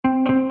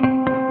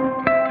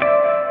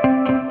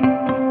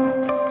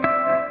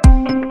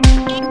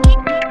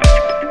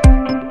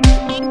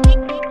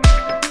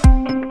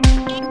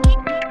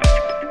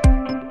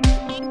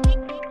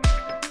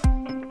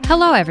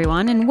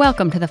everyone, and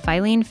welcome to the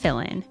Filene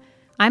Fill-In.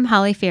 I'm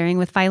Holly Fearing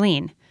with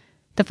Filene.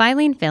 The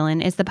Filene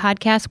Fill-In is the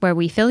podcast where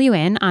we fill you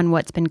in on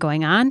what's been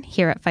going on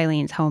here at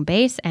Filene's home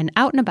base and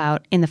out and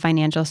about in the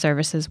financial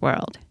services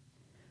world.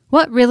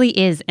 What really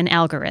is an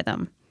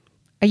algorithm?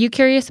 Are you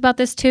curious about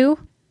this too?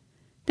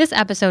 This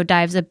episode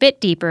dives a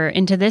bit deeper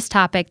into this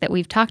topic that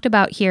we've talked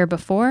about here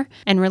before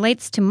and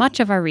relates to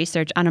much of our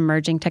research on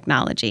emerging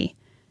technology.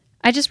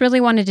 I just really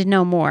wanted to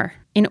know more,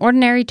 in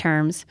ordinary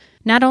terms,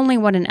 not only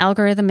what an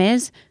algorithm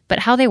is, but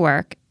how they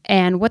work,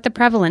 and what the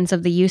prevalence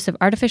of the use of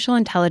artificial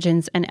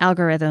intelligence and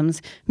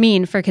algorithms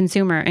mean for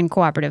consumer and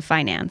cooperative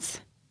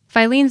finance.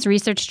 Filene's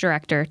research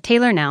director,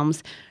 Taylor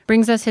Nelms,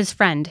 brings us his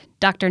friend,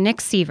 Dr. Nick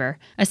Seaver,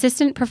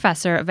 assistant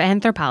professor of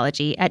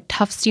anthropology at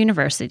Tufts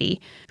University,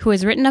 who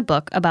has written a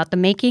book about the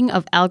making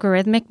of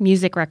algorithmic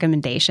music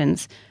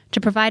recommendations to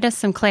provide us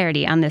some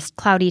clarity on this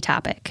cloudy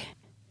topic.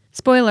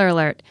 Spoiler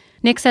alert,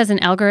 Nick says an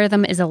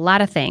algorithm is a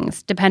lot of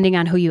things, depending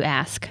on who you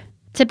ask.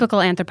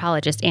 Typical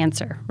anthropologist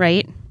answer,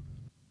 right?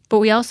 But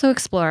we also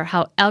explore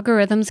how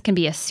algorithms can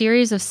be a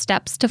series of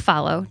steps to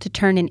follow to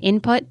turn an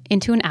input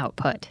into an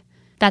output.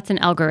 That's an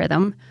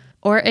algorithm.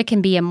 Or it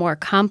can be a more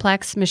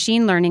complex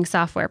machine learning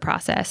software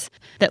process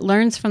that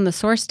learns from the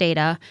source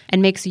data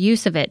and makes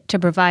use of it to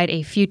provide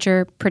a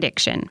future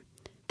prediction.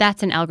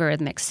 That's an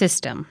algorithmic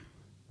system.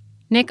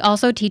 Nick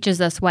also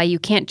teaches us why you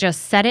can't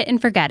just set it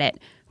and forget it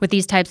with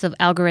these types of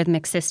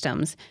algorithmic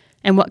systems,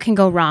 and what can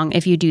go wrong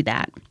if you do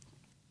that.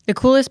 The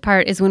coolest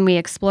part is when we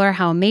explore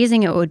how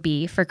amazing it would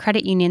be for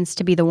credit unions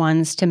to be the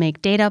ones to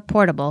make data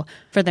portable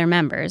for their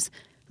members,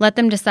 let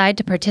them decide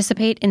to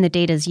participate in the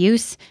data's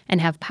use, and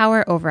have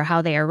power over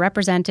how they are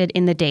represented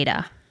in the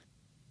data.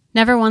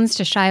 Never ones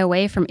to shy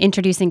away from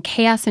introducing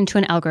chaos into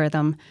an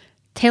algorithm,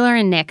 Taylor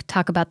and Nick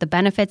talk about the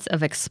benefits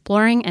of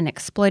exploring and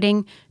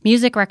exploiting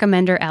music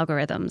recommender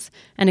algorithms,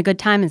 and a good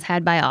time is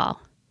had by all.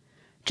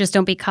 Just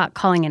don't be caught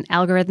calling an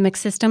algorithmic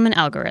system an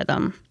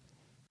algorithm.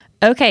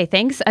 Okay,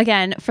 thanks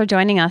again for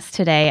joining us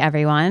today,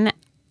 everyone.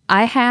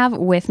 I have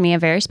with me a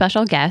very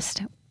special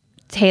guest.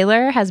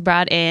 Taylor has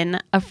brought in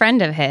a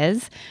friend of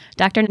his,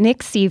 Dr.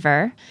 Nick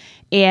Seaver.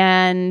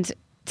 And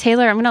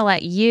Taylor, I'm going to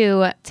let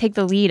you take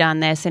the lead on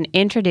this and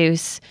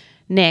introduce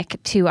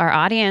Nick to our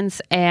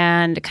audience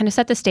and kind of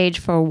set the stage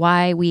for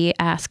why we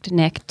asked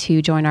Nick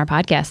to join our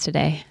podcast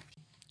today.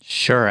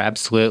 Sure,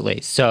 absolutely.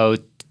 So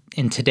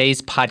in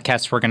today's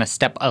podcast, we're going to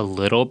step a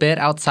little bit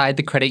outside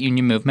the credit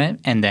union movement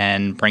and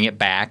then bring it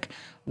back.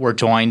 We're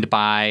joined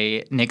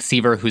by Nick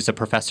Seaver, who's a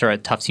professor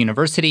at Tufts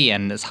University,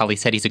 and as Holly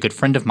said, he's a good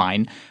friend of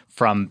mine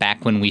from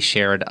back when we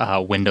shared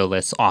a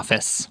windowless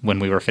office when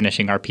we were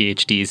finishing our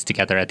PhDs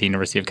together at the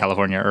University of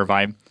California,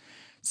 Irvine.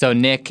 So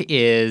Nick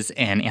is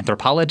an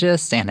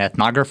anthropologist and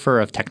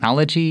ethnographer of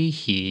technology.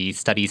 He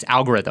studies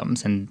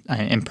algorithms, and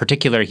in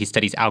particular, he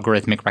studies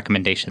algorithmic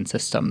recommendation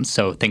systems.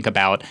 So think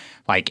about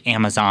like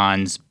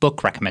Amazon's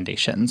book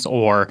recommendations,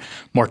 or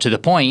more to the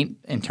point,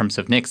 in terms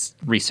of Nick's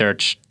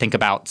research, think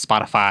about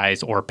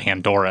Spotify's or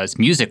Pandora's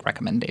music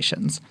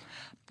recommendations.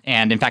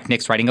 And in fact,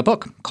 Nick's writing a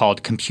book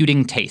called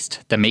Computing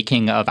Taste, The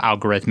Making of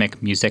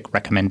Algorithmic Music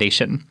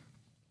Recommendation.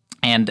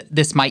 And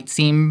this might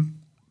seem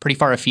pretty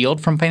far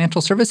afield from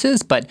financial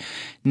services, but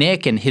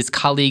Nick and his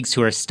colleagues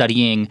who are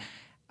studying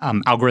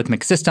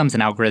algorithmic systems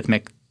and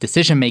algorithmic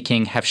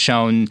decision-making have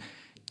shown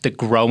the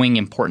growing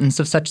importance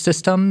of such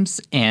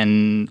systems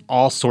in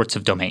all sorts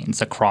of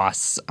domains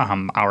across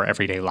our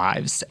everyday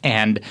lives.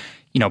 And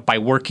by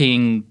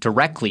working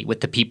directly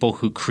with the people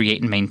who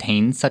create and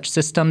maintain such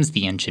systems,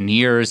 the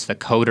engineers, the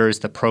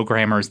coders, the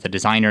programmers, the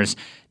designers,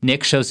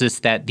 Nick shows us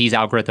that these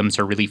algorithms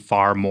are really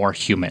far more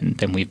human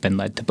than we've been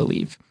led to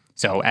believe.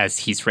 So as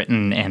he's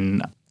written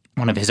in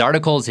one of his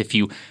articles, if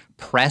you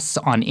press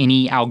on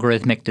any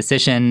algorithmic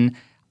decision,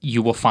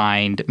 you will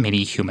find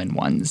many human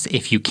ones.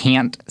 If you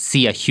can't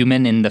see a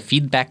human in the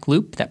feedback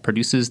loop that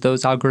produces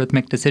those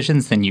algorithmic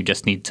decisions, then you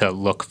just need to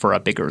look for a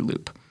bigger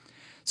loop.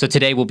 So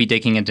today we'll be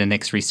digging into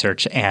Nick's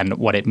research and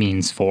what it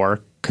means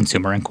for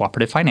consumer and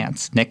cooperative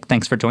finance. Nick,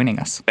 thanks for joining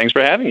us. Thanks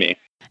for having me.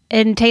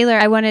 And Taylor,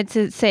 I wanted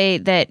to say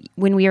that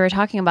when we were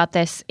talking about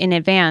this in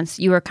advance,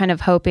 you were kind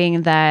of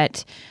hoping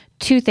that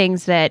two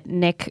things that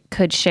Nick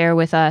could share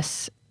with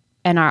us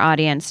and our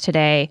audience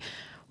today.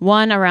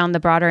 One, around the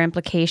broader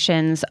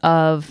implications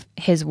of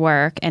his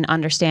work and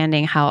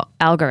understanding how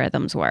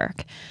algorithms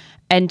work.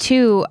 And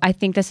two, I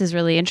think this is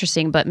really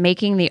interesting, but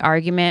making the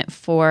argument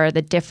for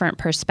the different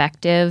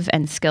perspective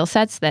and skill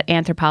sets that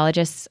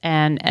anthropologists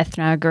and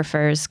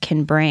ethnographers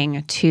can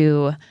bring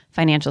to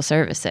financial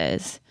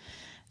services.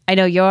 I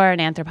know you're an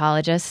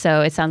anthropologist,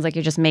 so it sounds like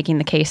you're just making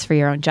the case for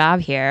your own job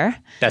here.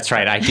 That's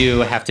right. I do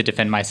have to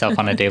defend myself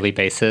on a daily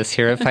basis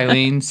here at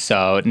Filene.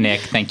 So,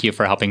 Nick, thank you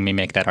for helping me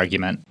make that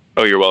argument.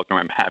 Oh, you're welcome.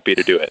 I'm happy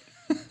to do it.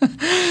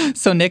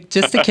 So, Nick,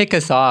 just to kick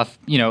us off,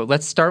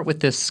 let's start with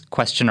this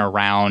question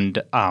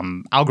around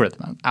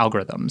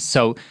algorithms.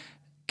 So,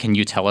 can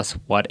you tell us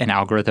what an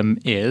algorithm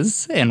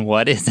is and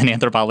what is an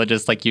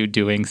anthropologist like you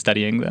doing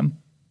studying them?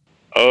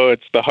 Oh,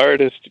 it's the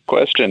hardest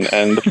question,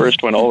 and the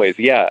first one always.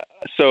 Yeah.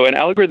 So an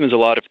algorithm is a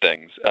lot of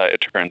things,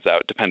 it turns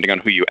out, depending on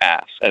who you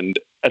ask. And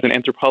as an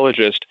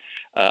anthropologist,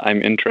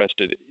 I'm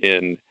interested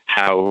in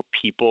how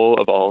people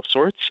of all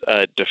sorts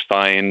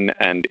define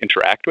and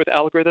interact with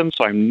algorithms.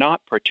 So I'm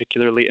not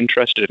particularly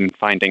interested in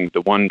finding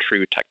the one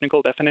true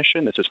technical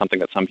definition. This is something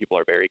that some people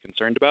are very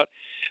concerned about.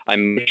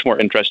 I'm much more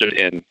interested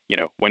in,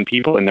 when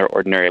people in their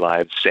ordinary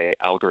lives say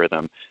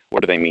algorithm,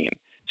 what do they mean?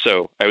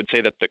 So I would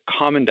say that the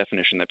common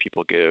definition that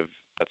people give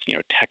that's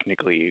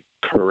technically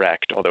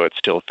correct, although it's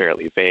still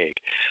fairly vague,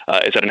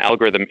 is that an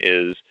algorithm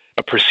is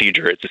a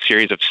procedure. It's a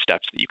series of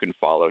steps that you can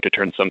follow to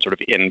turn some sort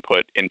of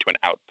input into an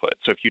output.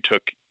 So if you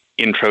took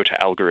Intro to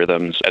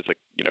Algorithms as a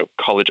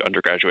college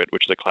undergraduate,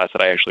 which is a class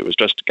that I actually was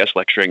just guest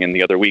lecturing in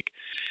the other week,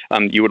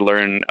 you would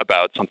learn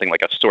about something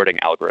like a sorting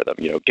algorithm.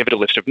 Give it a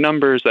list of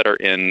numbers that are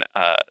in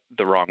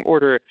the wrong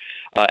order,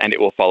 and it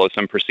will follow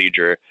some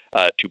procedure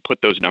to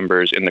put those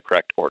numbers in the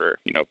correct order.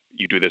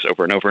 You do this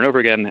over and over and over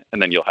again,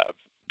 and then you'll have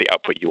the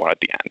output you want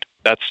at the end.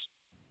 That's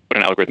what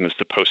an algorithm is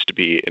supposed to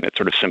be in its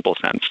sort of simple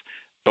sense.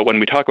 But when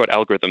we talk about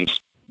algorithms,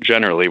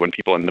 generally, when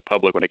people in the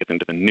public, when it gets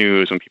into the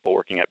news, when people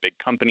working at big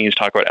companies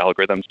talk about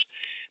algorithms,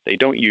 they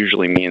don't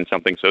usually mean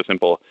something so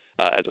simple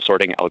as a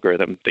sorting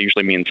algorithm. They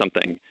usually mean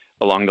something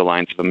along the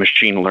lines of a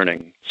machine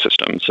learning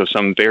system. So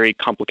some very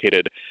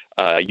complicated,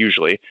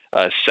 usually,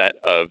 set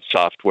of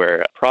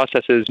software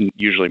processes,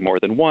 usually more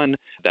than one,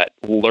 that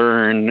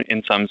learn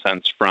in some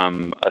sense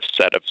from a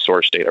set of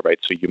source data, right?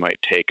 So you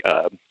might take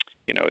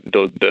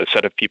the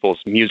set of people's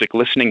music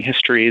listening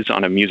histories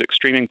on a music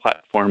streaming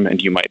platform, and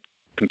you might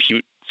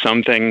compute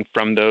something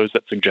from those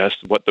that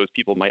suggests what those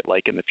people might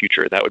like in the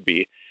future. That would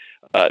be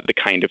the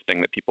kind of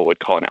thing that people would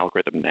call an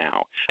algorithm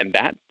now. And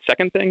that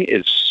second thing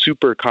is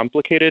super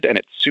complicated, and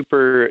it's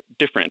super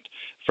different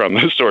from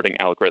a sorting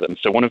algorithm.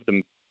 So one of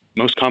the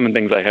most common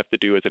things I have to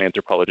do as an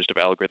anthropologist of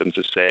algorithms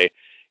is say,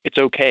 it's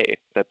okay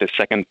that this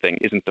second thing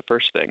isn't the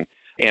first thing.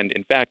 And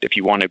in fact, if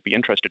you want to be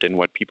interested in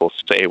what people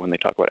say when they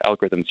talk about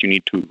algorithms, you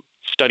need to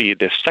study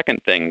this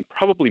second thing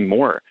probably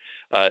more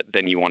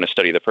than you want to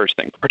study the first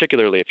thing,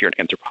 particularly if you're an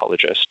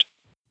anthropologist.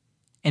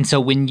 And so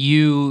when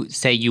you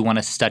say you want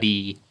to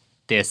study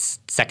this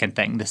second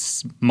thing,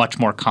 this much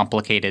more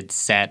complicated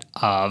set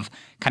of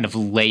kind of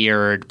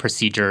layered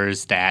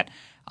procedures that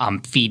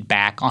feed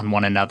back on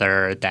one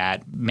another,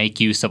 that make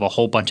use of a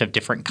whole bunch of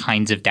different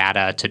kinds of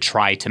data to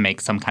try to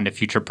make some kind of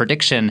future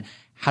prediction,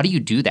 how do you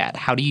do that?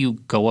 How do you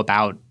go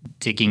about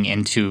digging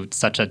into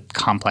such a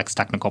complex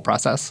technical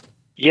process?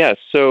 Yeah,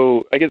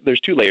 so I guess there's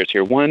two layers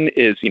here. One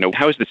is,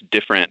 how is this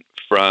different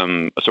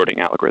from a sorting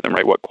algorithm,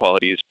 right? What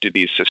qualities do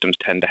these systems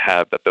tend to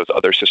have that those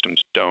other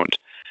systems don't?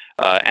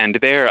 And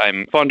there,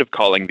 I'm fond of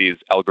calling these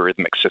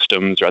algorithmic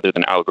systems rather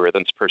than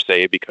algorithms per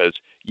se, because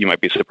you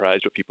might be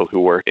surprised, but people who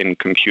work in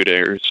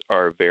computers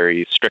are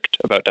very strict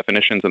about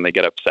definitions, and they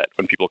get upset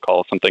when people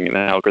call something an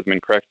algorithm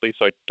incorrectly.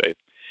 So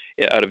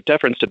out of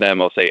deference to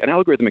them, I'll say an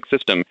algorithmic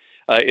system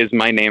is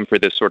my name for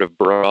this sort of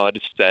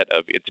broad set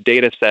of its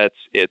data sets,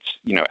 its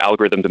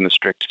algorithms in the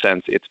strict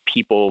sense, it's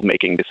people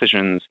making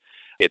decisions,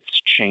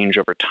 it's change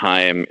over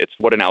time, it's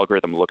what an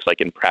algorithm looks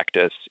like in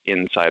practice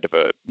inside of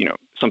a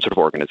some sort of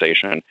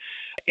organization.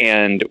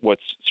 And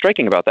what's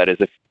striking about that is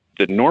if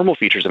the normal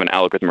features of an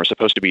algorithm are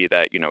supposed to be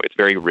that it's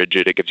very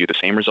rigid, it gives you the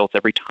same results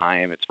every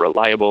time, it's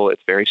reliable,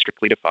 it's very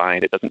strictly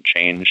defined, it doesn't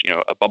change.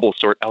 A bubble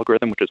sort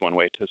algorithm, which is one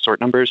way to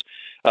sort numbers,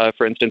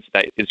 for instance,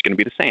 that is going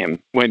to be the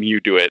same when you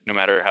do it, no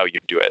matter how you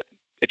do it.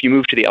 If you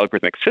move to the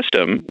algorithmic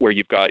system, where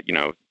you've got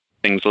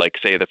things like,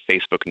 say, the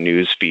Facebook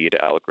newsfeed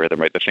algorithm,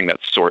 right? The thing that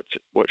sorts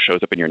what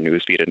shows up in your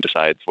newsfeed and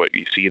decides what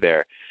you see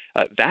there.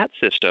 That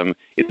system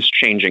is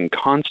changing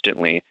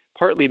constantly,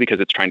 partly because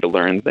it's trying to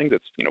learn things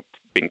that's,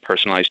 being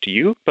personalized to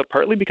you, but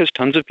partly because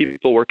tons of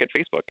people work at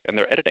Facebook and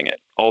they're editing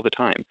it all the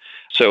time.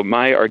 So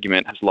my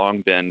argument has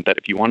long been that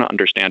if you want to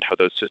understand how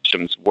those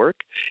systems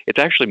work, it's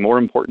actually more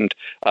important,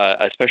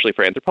 especially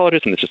for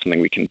anthropologists, and this is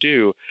something we can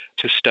do,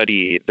 to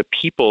study the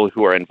people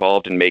who are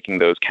involved in making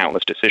those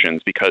countless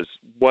decisions, because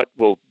what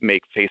will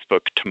make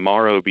Facebook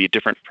tomorrow be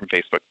different from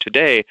Facebook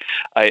today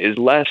is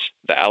less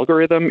the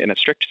algorithm in a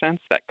strict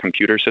sense, that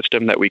computer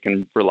system that we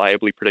can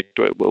reliably predict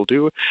what it will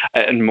do,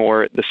 and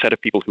more the set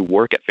of people who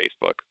work at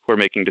Facebook, who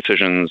are making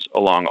decisions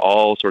along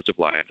all sorts of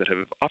lines that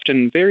have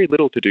often very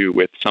little to do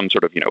with some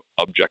sort of,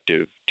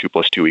 objective 2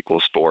 + 2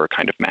 = 4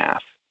 kind of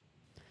math.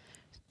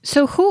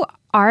 So who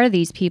are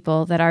these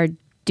people that are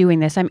doing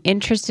this? I'm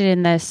interested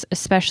in this,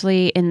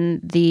 especially in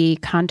the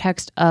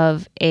context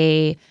of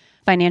a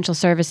financial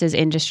services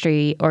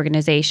industry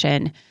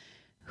organization.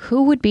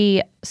 Who would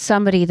be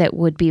somebody that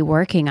would be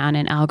working on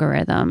an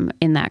algorithm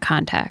in that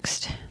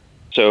context?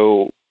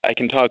 So I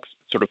can talk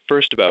sort of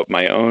first about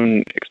my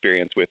own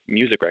experience with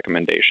music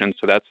recommendations.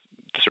 So that's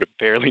the sort of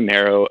fairly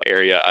narrow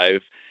area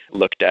I've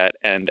looked at.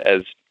 And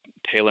as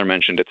Taylor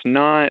mentioned, it's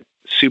not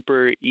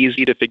super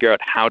easy to figure out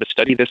how to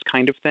study this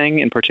kind of thing,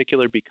 in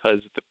particular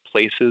because the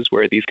places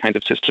where these kinds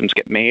of systems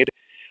get made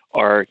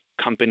are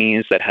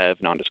companies that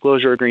have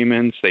non-disclosure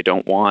agreements. They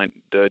don't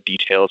want the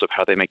details of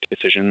how they make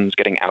decisions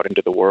getting out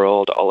into the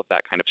world, all of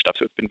that kind of stuff.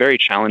 So it's been very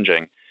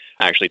challenging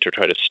actually to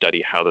try to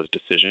study how those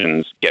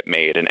decisions get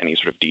made in any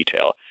sort of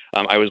detail.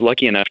 I was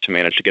lucky enough to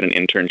manage to get an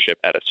internship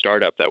at a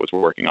startup that was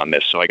working on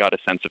this. So I got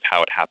a sense of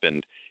how it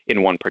happened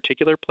in one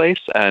particular place.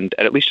 And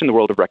at least in the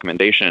world of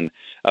recommendation,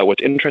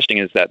 what's interesting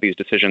is that these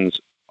decisions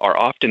are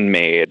often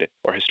made,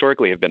 or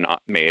historically have been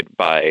made,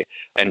 by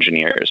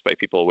engineers, by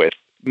people with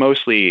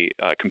mostly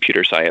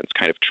computer science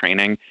kind of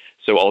training.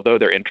 So although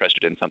they're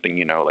interested in something,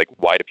 like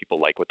why do people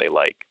like what they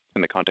like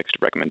in the context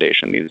of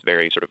recommendation, these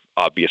very sort of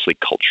obviously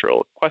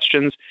cultural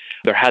questions,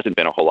 there hasn't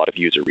been a whole lot of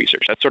user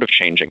research. That's sort of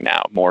changing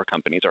now. More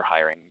companies are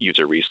hiring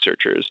user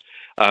researchers.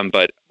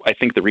 But I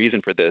think the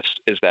reason for this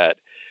is that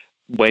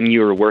when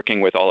you're working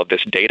with all of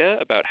this data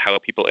about how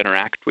people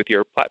interact with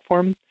your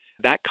platform,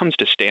 that comes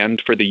to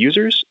stand for the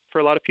users for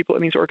a lot of people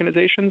in these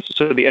organizations.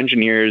 So the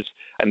engineers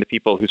and the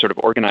people who sort of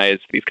organize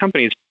these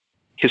companies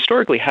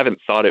historically haven't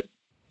thought it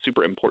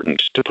super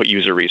important to put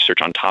user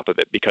research on top of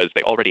it because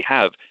they already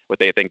have what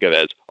they think of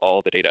as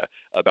all the data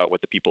about what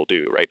the people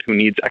do, right? Who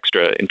needs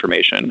extra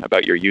information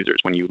about your users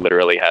when you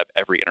literally have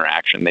every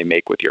interaction they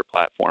make with your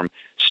platform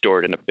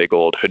stored in a big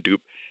old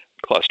Hadoop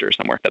cluster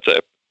somewhere? That's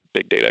a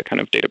big data kind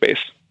of database.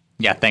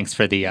 Yeah, thanks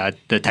for the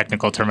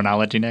technical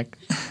terminology, Nick.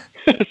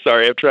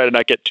 Sorry, I'm trying to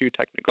not get too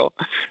technical.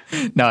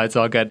 No, it's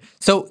all good.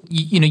 So,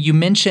 you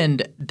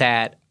mentioned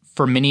that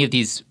for many of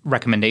these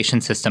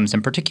recommendation systems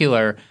in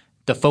particular,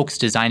 the folks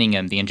designing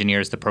them, the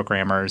engineers, the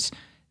programmers,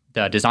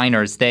 the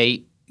designers,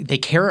 they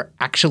care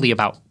actually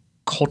about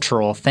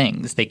cultural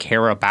things. They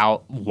care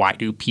about why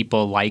do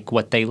people like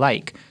what they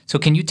like. So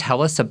can you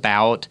tell us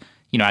about,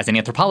 as an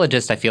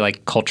anthropologist, I feel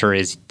like culture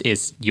is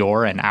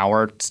your and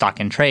our stock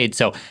in trade.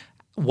 So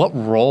what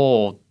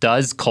role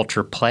does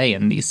culture play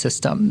in these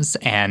systems?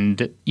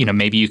 And,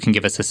 maybe you can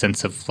give us a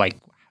sense of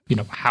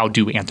how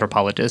do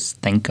anthropologists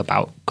think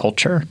about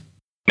culture?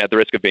 At the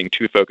risk of being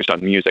too focused on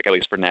music, at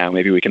least for now,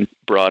 maybe we can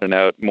broaden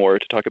out more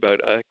to talk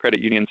about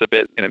credit unions a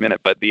bit in a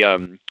minute. But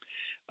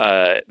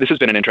this has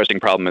been an interesting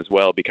problem as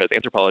well because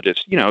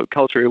anthropologists,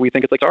 culture, we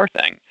think it's like our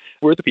thing.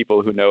 We're the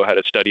people who know how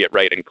to study it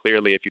right. And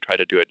clearly, if you try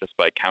to do it just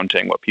by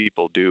counting what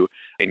people do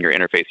in your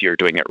interface, you're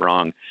doing it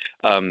wrong.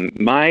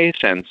 My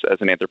sense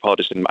as an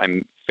anthropologist, and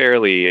I'm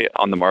fairly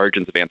on the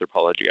margins of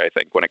anthropology, I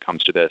think, when it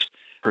comes to this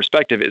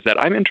perspective, is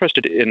that I'm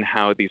interested in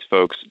how these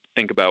folks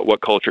think about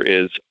what culture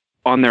is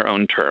on their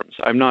own terms.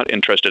 I'm not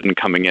interested in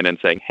coming in and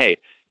saying, hey,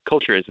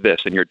 culture is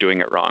this and you're doing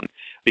it wrong.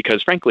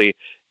 Because frankly,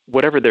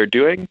 whatever they're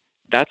doing,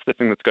 that's the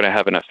thing that's going to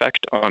have an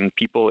effect on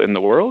people in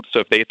the world. So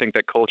if they think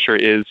that culture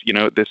is,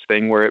 this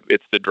thing where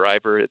it's the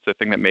driver, it's the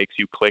thing that makes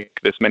you click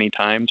this many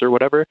times or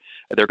whatever,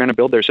 they're going to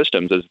build their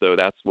systems as though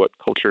that's what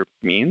culture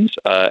means.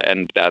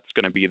 And that's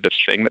going to be the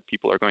thing that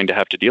people are going to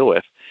have to deal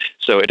with.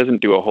 So it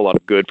doesn't do a whole lot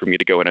of good for me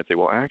to go in and say,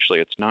 well,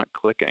 actually, it's not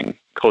clicking.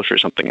 Culture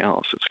is something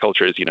else.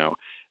 Culture is,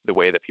 the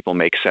way that people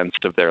make sense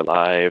of their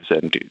lives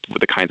and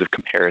the kinds of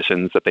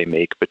comparisons that they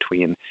make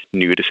between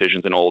new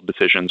decisions and old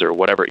decisions or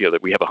whatever.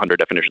 We have 100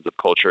 definitions of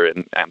culture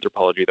in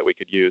anthropology that we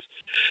could use.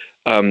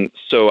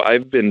 So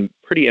I've been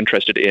pretty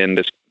interested in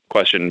this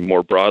question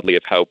more broadly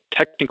of how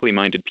technically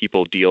minded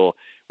people deal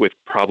with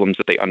problems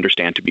that they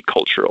understand to be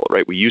cultural,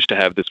 right? We used to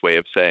have this way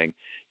of saying,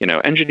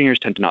 engineers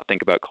tend to not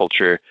think about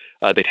culture.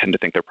 They tend to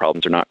think their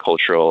problems are not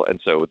cultural.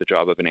 And so the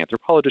job of an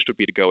anthropologist would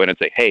be to go in and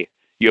say, hey,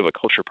 you have a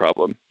culture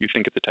problem. You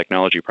think it's a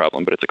technology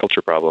problem, but it's a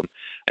culture problem.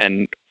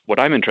 And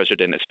what I'm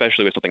interested in,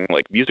 especially with something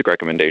like music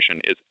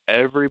recommendation, is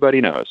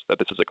everybody knows that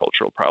this is a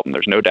cultural problem.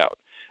 There's no doubt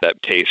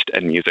that taste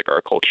and music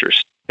are culture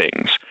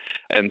things.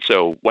 And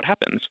so what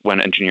happens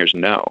when engineers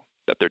know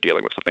that they're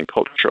dealing with something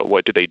cultural?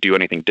 What do they do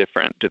anything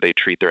different? Do they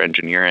treat their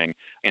engineering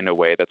in a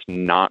way that's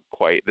not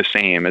quite the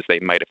same as they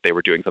might if they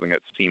were doing something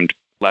that seemed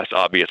less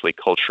obviously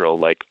cultural,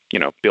 like,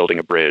 building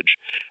a bridge?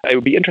 It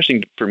would be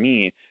interesting for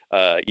me,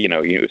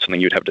 something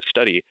you'd have to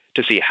study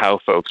to see how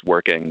folks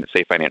working,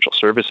 say, financial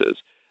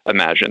services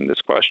imagine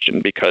this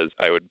question, because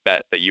I would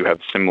bet that you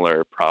have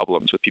similar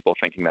problems with people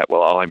thinking that,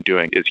 well, all I'm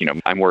doing is,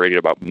 I'm worried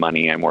about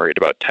money, I'm worried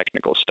about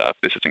technical stuff,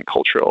 this isn't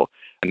cultural.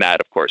 And that,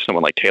 of course,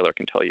 someone like Taylor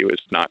can tell you is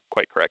not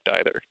quite correct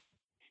either.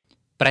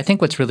 But I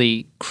think what's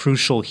really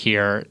crucial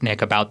here,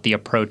 Nick, about the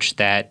approach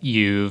that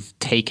you've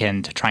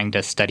taken to trying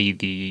to study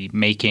the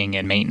making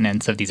and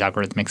maintenance of these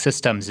algorithmic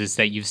systems is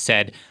that you've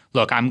said,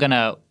 look, I'm going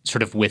to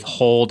sort of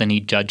withhold any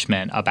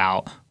judgment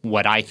about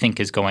what I think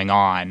is going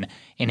on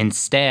and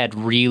instead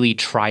really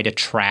try to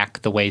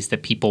track the ways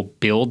that people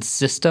build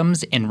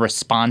systems in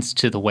response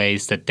to the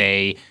ways that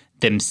they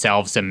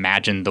themselves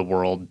imagine the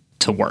world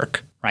to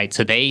work, right?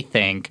 So they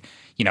think,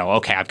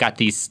 okay, I've got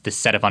this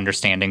set of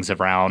understandings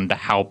around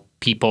how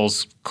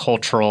people's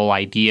cultural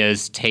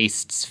ideas,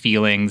 tastes,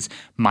 feelings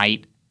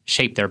might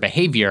shape their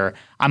behavior.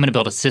 I'm going to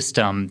build a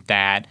system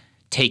that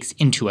takes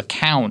into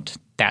account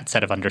that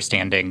set of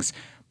understandings.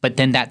 But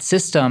then that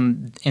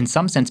system, in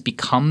some sense,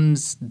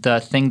 becomes the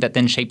thing that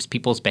then shapes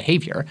people's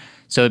behavior.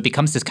 So it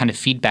becomes this kind of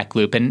feedback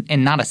loop, and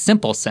not a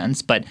simple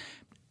sense, but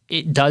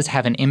it does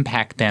have an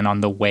impact then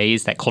on the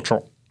ways that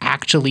cultural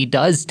actually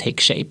does take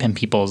shape in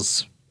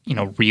people's,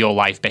 real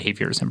life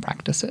behaviors and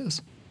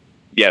practices.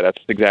 Yeah,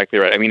 that's exactly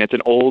right. I mean, it's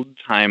an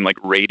old-time,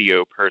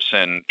 radio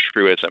person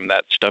truism,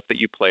 that stuff that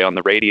you play on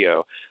the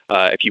radio.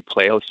 If you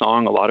play a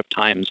song a lot of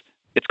times,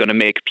 it's going to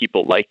make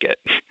people like it.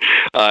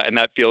 And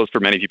that feels for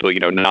many people,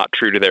 not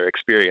true to their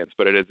experience,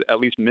 but it is at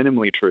least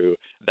minimally true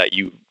that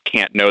you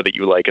can't know that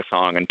you like a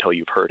song until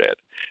you've heard it.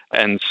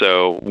 And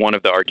so one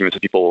of the arguments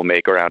that people will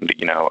make around,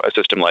 a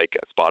system like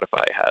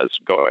Spotify has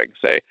going,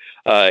 say,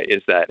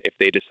 is that if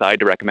they decide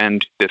to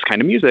recommend this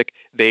kind of music,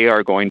 they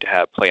are going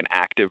to play an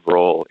active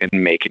role in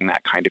making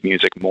that kind of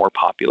music more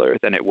popular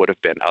than it would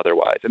have been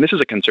otherwise. And this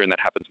is a concern that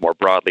happens more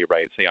broadly,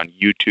 right? Say on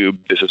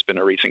YouTube, this has been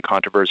a recent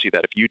controversy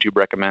that if YouTube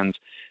recommends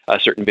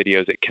certain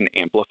videos, it can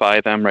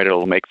amplify them, right?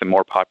 It'll make them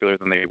more popular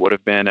than they would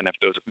have been. And if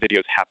those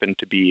videos happen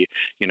to be,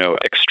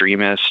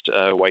 extremist,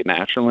 white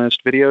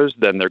nationalist videos,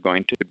 then they're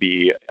going to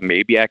be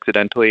maybe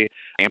accidentally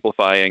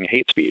amplifying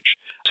hate speech.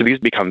 So these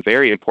become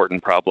very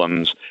important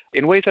problems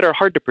in ways that are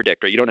hard to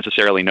predict, right? You don't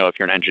necessarily know if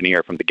you're an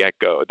engineer from the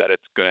get-go that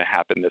it's going to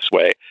happen this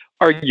way.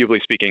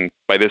 Arguably speaking,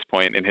 by this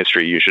point in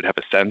history, you should have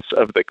a sense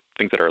of the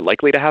things that are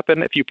likely to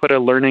happen if you put a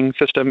learning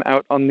system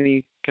out on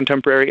the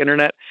contemporary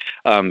internet.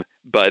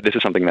 But this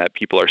is something that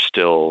people are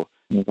still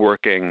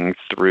working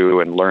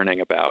through and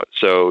learning about.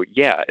 So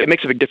yeah, it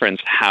makes a big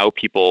difference how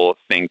people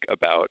think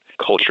about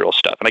cultural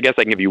stuff. And I guess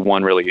I can give you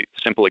one really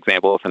simple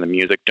example from the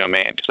music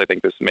domain, because I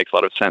think this makes a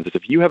lot of sense. Is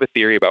if you have a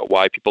theory about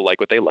why people like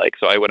what they like.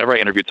 So whenever I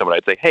interviewed someone,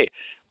 I'd say, hey,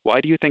 why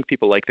do you think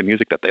people like the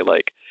music that they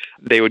like?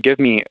 They would give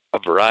me a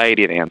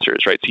variety of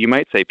answers, right? So you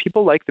might say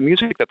people like the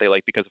music that they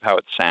like because of how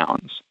it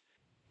sounds.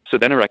 So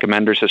then a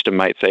recommender system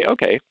might say,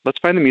 okay, let's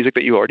find the music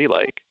that you already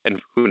like.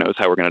 And who knows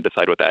how we're going to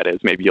decide what that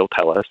is. Maybe you'll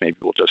tell us. Maybe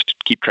we'll just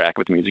keep track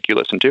of the music you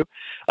listen to.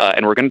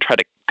 And we're going to try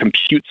to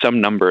compute some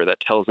number that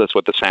tells us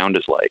what the sound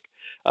is like.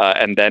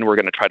 And then we're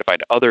going to try to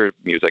find other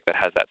music that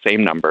has that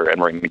same number,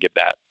 and we're going to give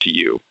that to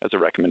you as a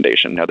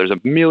recommendation. Now, there's a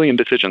million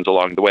decisions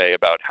along the way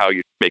about how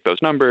you make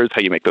those numbers,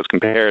 how you make those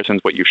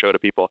comparisons, what you show to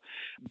people.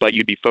 But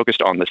you'd be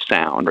focused on the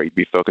sound, or you'd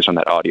be focused on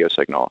that audio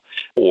signal.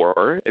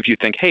 Or if you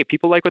think, hey,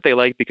 people like what they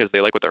like because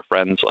they like what their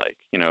friends like,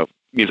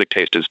 music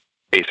taste is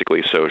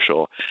basically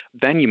social,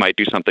 then you might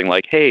do something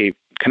like, hey,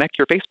 connect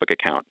your Facebook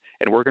account,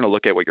 and we're going to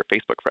look at what your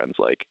Facebook friends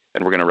like,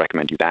 and we're going to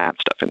recommend you that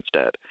stuff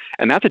instead.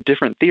 And that's a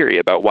different theory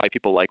about why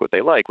people like what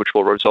they like, which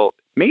will result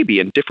maybe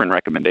in different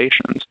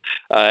recommendations.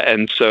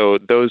 And so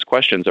those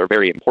questions are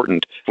very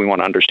important if we want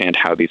to understand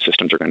how these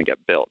systems are going to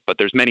get built. But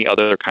there's many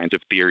other kinds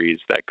of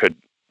theories that could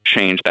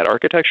change that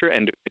architecture.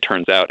 And it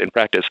turns out in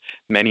practice,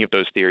 many of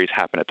those theories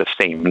happen at the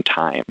same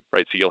time,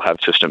 right? So you'll have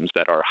systems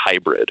that are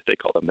hybrid, they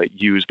call them,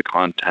 that use the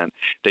content,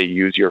 they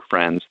use your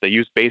friends, they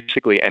use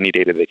basically any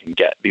data they can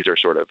get. These are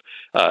sort of,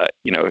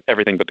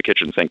 everything but the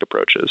kitchen sink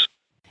approaches.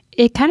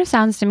 It kind of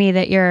sounds to me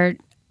that you're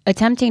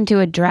attempting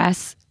to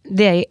address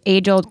the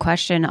age-old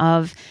question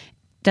of,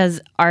 does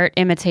art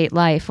imitate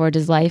life, or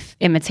does life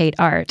imitate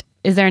art?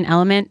 Is there an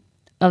element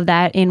of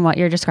that in what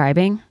you're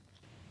describing?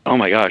 Oh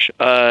my gosh.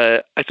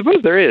 I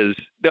suppose there is.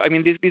 I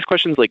mean, these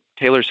questions, like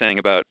Taylor's saying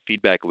about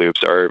feedback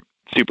loops, are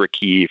super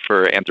key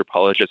for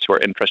anthropologists who are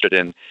interested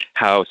in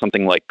how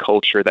something like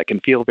culture that can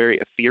feel very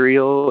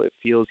ethereal, it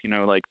feels,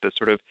 like the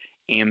sort of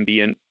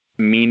ambient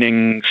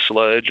meaning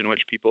sludge in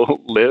which people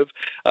live.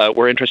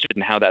 We're interested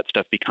in how that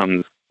stuff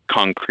becomes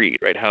concrete,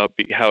 right? How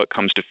it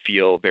comes to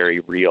feel very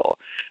real.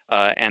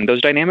 And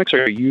those dynamics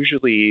are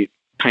usually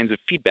kinds of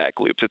feedback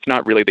loops. It's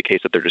not really the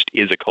case that there just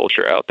is a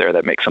culture out there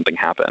that makes something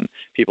happen.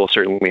 People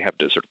certainly have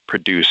to sort of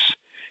produce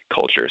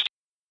cultures.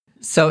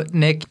 So,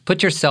 Nick,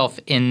 put yourself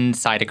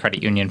inside a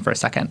credit union for a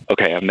second.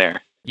 Okay, I'm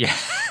there. Yeah.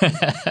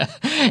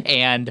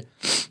 And,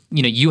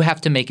 you have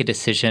to make a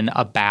decision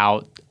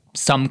about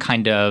some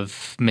kind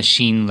of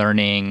machine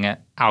learning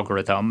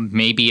algorithm.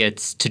 Maybe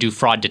it's to do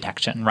fraud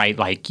detection, right?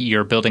 Like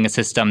you're building a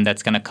system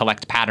that's going to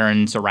collect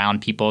patterns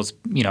around people's,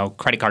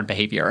 credit card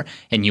behavior,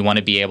 and you want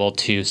to be able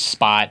to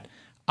spot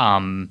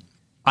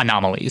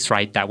anomalies,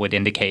 right, that would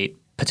indicate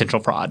potential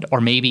fraud. Or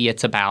maybe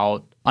it's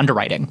about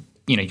underwriting.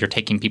 You're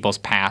taking people's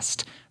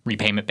past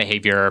repayment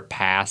behavior,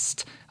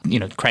 past,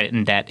 credit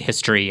and debt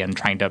history, and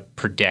trying to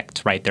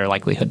predict, right, their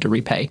likelihood to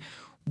repay.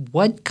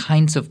 What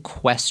kinds of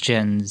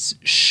questions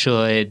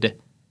should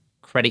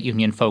credit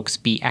union folks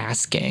be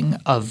asking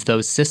of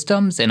those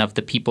systems and of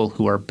the people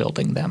who are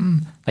building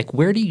them? Like,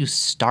 where do you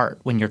start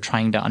when you're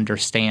trying to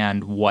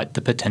understand what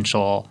the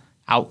potential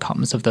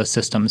outcomes of those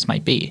systems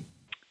might be?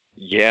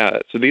 Yeah,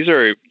 so these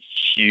are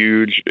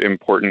huge,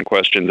 important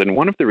questions. And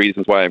one of the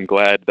reasons why I'm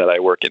glad that I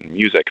work in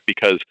music,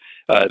 because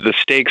the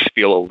stakes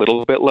feel a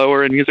little bit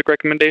lower in music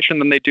recommendation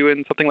than they do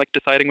in something like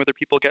deciding whether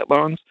people get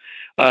loans.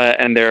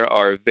 And there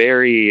are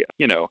very,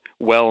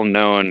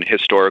 well-known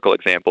historical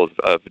examples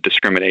of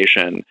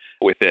discrimination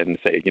within,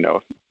 say,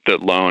 the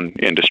loan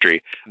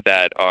industry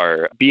that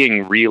are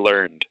being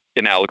relearned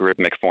in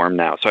algorithmic form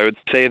now. So I would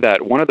say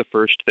that one of the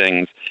first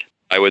things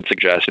I would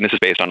suggest, and this is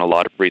based on a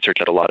lot of research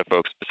that a lot of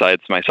folks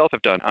besides myself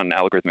have done on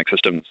algorithmic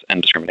systems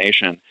and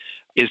discrimination,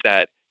 is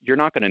that you're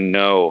not going to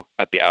know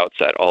at the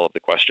outset all of the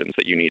questions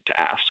that you need to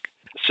ask.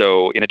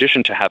 So in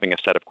addition to having a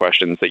set of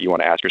questions that you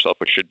want to ask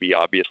yourself, which should be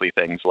obviously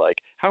things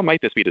like, how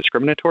might this be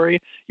discriminatory?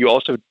 You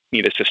also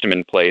need a system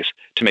in place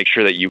to make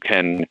sure that you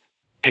can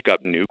pick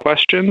up new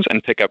questions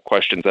and pick up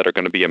questions that are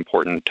going to be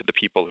important to the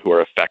people who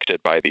are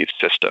affected by these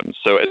systems.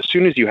 So as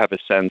soon as you have a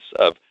sense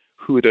of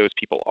who those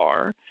people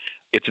are,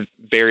 it's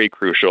very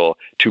crucial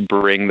to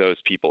bring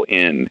those people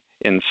in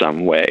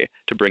some way,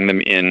 to bring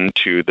them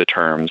into the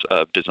terms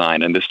of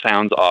design. And this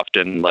sounds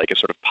often like a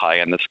sort of pie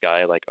in the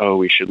sky, like, oh,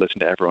 we should listen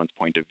to everyone's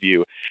point of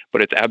view.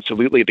 But it's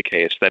absolutely the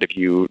case that if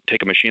you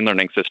take a machine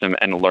learning system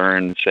and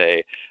learn,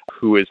 say,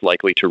 who is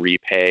likely to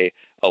repay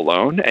a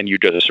loan, and you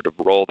just sort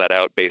of roll that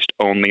out based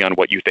only on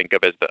what you think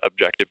of as the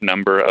objective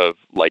number of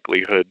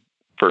likelihood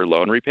for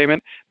loan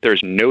repayment,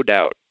 there's no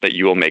doubt that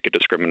you will make a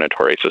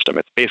discriminatory system.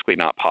 It's basically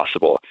not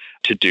possible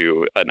to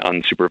do an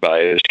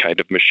unsupervised kind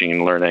of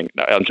machine learning.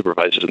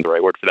 Unsupervised isn't the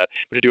right word for that,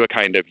 but to do a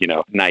kind of,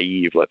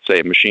 naive, let's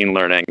say, machine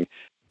learning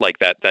like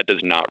that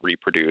does not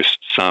reproduce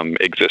some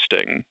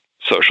existing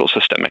social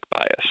systemic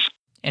bias.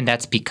 And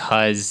that's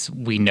because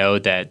we know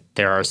that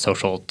there are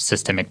social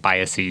systemic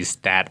biases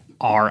that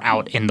are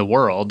out in the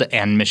world,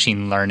 and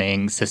machine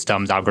learning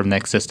systems,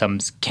 algorithmic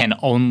systems, can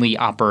only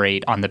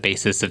operate on the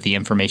basis of the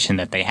information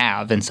that they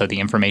have. And so the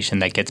information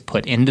that gets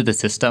put into the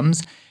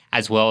systems,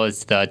 as well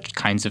as the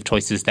kinds of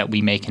choices that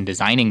we make in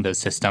designing those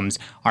systems,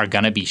 are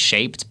going to be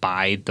shaped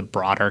by the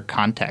broader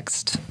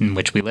context in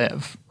which we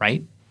live,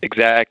 right?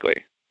 Exactly.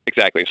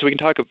 So we can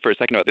talk for a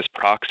second about this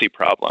proxy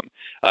problem.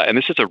 And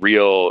this is a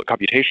real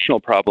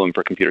computational problem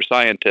for computer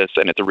scientists,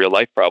 and it's a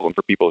real-life problem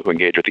for people who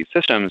engage with these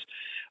systems.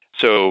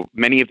 So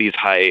many of these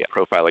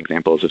high-profile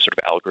examples of sort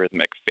of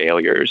algorithmic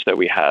failures that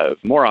we have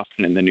more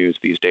often in the news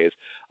these days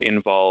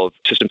involve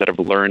systems that have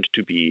learned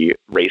to be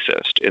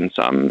racist in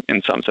some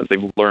sense.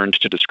 They've learned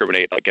to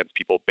discriminate against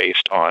people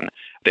based on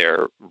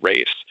their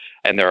race.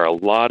 And there are a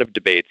lot of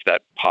debates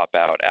that pop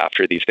out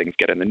after these things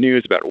get in the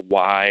news about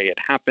why it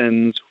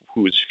happens,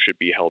 who should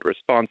be held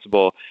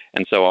responsible,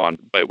 and so on.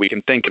 But we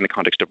can think in the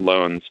context of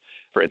loans,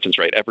 for instance,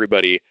 right?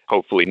 Everybody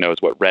hopefully knows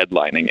what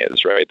redlining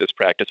is, right? This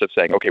practice of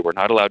saying, okay, we're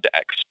not allowed to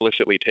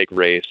explicitly take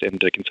race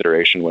into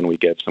consideration when we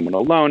give someone a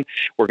loan.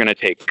 We're going to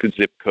take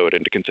zip code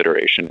into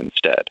consideration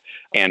instead.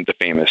 And the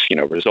famous,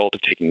 result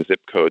of taking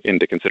zip code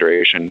into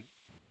consideration,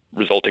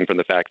 resulting from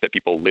the fact that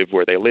people live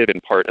where they live in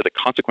part as a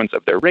consequence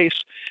of their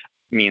race,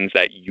 means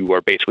that you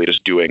are basically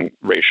just doing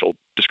racial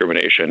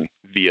discrimination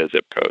via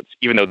zip codes,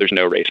 even though there's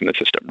no race in the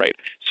system, right?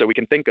 So we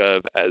can think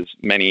of, as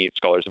many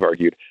scholars have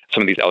argued,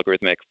 some of these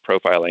algorithmic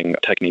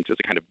profiling techniques as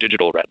a kind of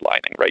digital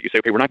redlining, right? You say,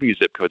 okay, we're not going to use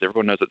zip codes.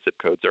 Everyone knows that zip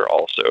codes are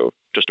also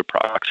just a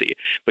proxy.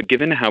 But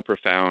given how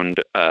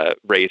profound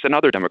race and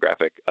other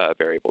demographic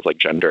variables like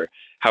gender,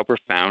 how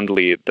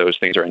profoundly those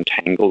things are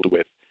entangled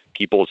with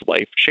people's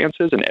life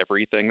chances and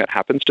everything that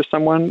happens to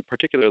someone,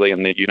 particularly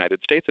in the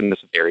United States, and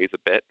this varies a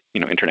bit,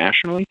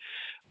 internationally,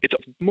 it's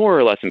more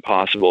or less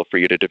impossible for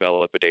you to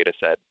develop a data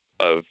set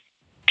of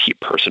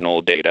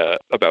personal data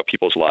about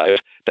people's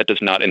lives that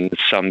does not in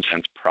some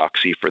sense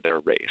proxy for their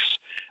race.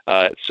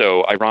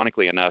 So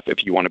ironically enough,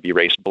 if you want to be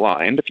race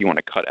blind, if you want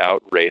to cut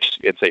out race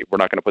and say, we're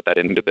not going to put that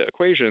into the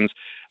equations,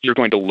 you're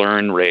going to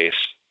learn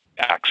race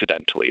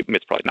accidentally.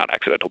 It's probably not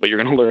accidental, but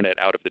you're going to learn it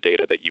out of the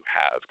data that you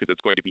have because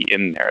it's going to be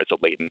in there as a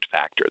latent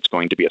factor. It's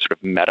going to be a sort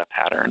of meta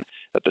pattern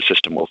that the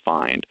system will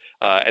find.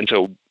 And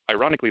so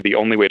ironically, the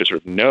only way to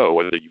sort of know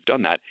whether you've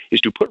done that is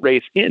to put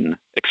race in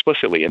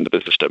explicitly into the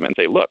system and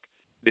say, look,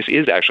 this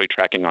is actually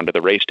tracking onto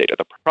the race data.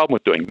 The problem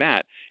with doing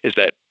that is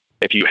that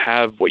if you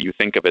have what you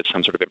think of as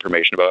some sort of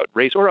information about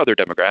race or other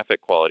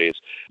demographic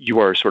qualities, you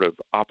are sort of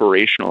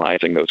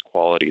operationalizing those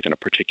qualities in a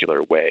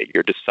particular way.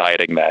 You're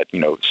deciding that,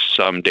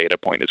 some data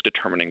point is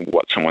determining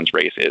what someone's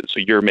race is. So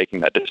you're making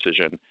that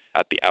decision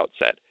at the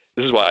outset.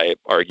 This is why I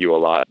argue a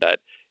lot that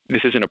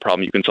this isn't a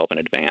problem you can solve in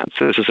advance.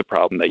 This is a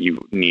problem that you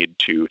need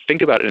to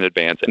think about in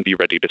advance and be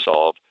ready to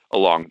solve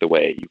along the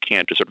way. You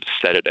can't just sort of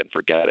set it and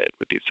forget it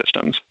with these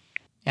systems.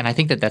 And I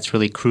think that that's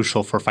really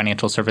crucial for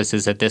financial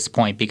services at this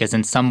point, because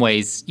in some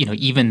ways,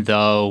 even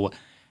though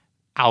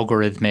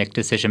algorithmic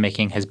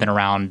decision-making has been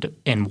around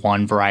in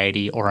one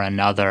variety or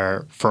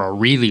another for a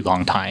really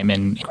long time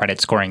in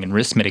credit scoring and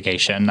risk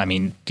mitigation,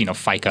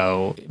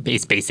 FICO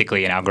is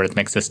basically an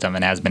algorithmic system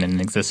and has been in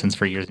existence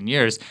for years and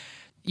years.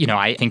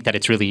 I think that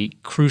it's really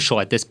crucial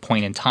at this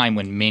point in time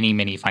when many,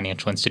 many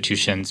financial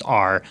institutions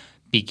are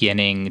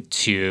beginning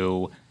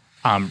to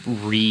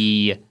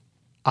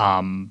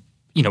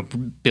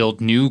build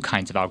new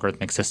kinds of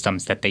algorithmic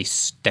systems that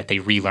they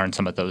relearn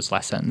some of those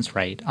lessons,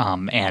 right?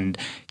 And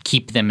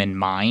keep them in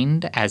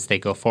mind as they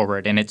go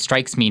forward. And it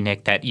strikes me,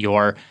 Nick, that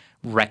your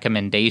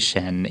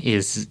recommendation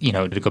is,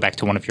 to go back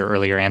to one of your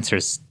earlier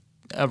answers,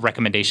 a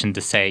recommendation to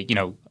say,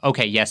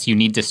 okay, yes, you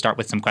need to start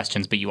with some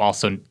questions, but you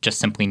also just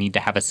simply need to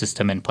have a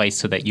system in place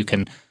so that you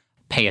can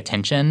pay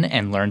attention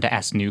and learn to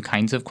ask new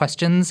kinds of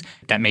questions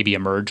that maybe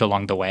emerge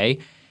along the way.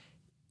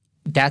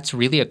 That's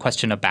really a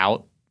question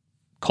about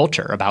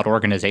culture, about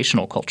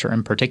organizational culture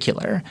in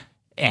particular,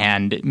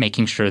 and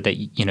making sure that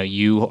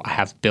you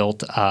have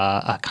built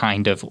a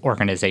kind of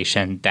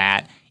organization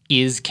that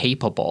is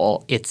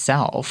capable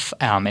itself,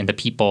 and the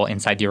people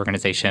inside the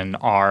organization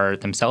are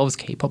themselves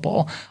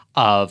capable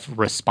of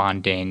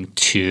responding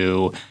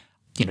to,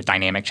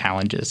 dynamic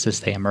challenges as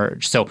they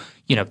emerge. So,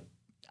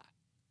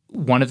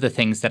 one of the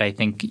things that I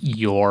think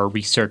your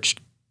research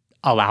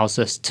allows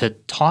us to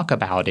talk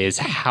about is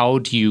how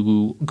do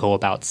you go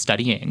about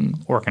studying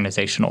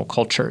organizational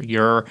culture?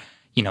 You're,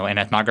 an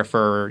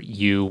ethnographer,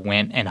 you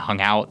went and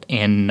hung out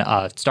in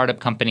a startup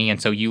company, and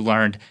so you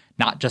learned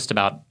not just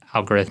about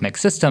algorithmic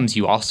systems,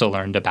 you also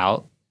learned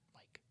about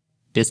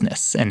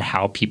business and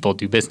how people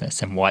do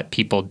business and what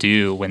people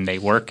do when they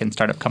work in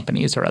startup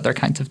companies or other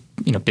kinds of,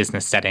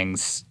 business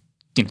settings,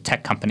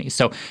 tech companies.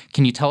 So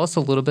can you tell us a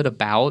little bit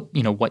about,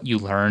 what you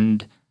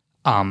learned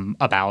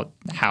about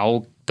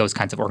how those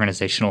kinds of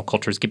organizational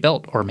cultures get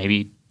built or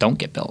maybe don't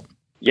get built?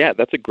 Yeah,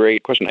 that's a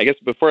great question. I guess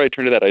before I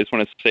turn to that, I just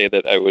want to say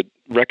that I would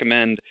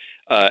recommend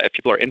if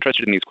people are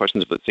interested in these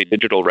questions of, let's say,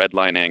 digital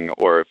redlining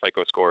or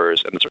FICO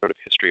scores and the sort of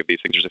history of these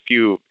things, there's a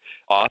few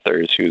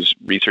authors whose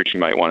research you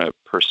might want to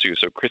pursue.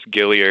 So Chris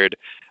Gilliard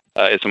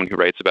is someone who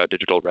writes about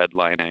digital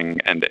redlining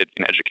and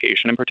in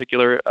education in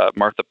particular.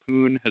 Martha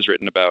Poon has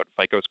written about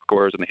FICO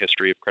scores and the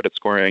history of credit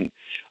scoring.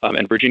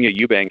 And Virginia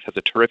Eubanks has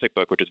a terrific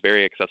book, which is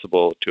very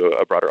accessible to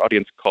a broader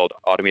audience, called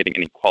Automating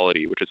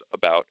Inequality, which is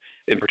about,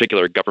 in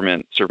particular,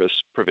 government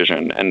service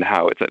provision and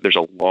how there's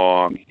a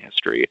long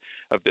history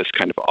of this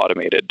kind of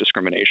automated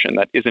discrimination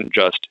that isn't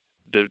just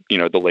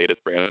the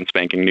latest brand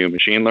spanking new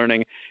machine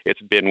learning.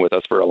 It's been with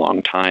us for a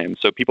long time.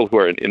 So people who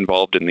are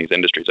involved in these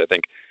industries, I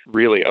think,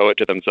 really owe it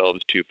to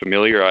themselves to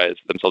familiarize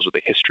themselves with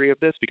the history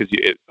of this, because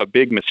a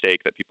big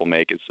mistake that people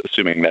make is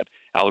assuming that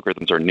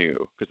algorithms are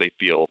new because they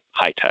feel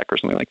high tech or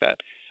something like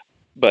that.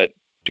 But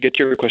to get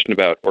to your question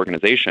about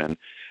organization,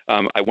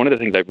 one of the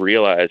things I've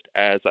realized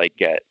as I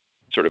get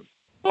sort of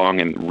long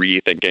and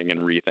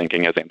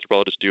rethinking as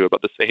anthropologists do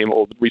about the same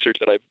old research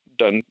that I've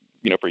done,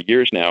 for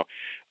years now,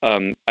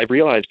 I've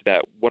realized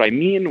that what I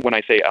mean when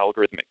I say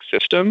algorithmic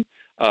system,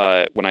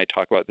 when I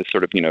talk about this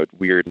sort of,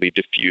 weirdly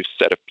diffuse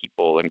set of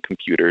people and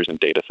computers and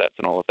data sets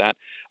and all of that,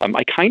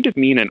 I kind of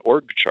mean an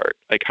org chart.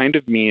 I kind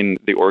of mean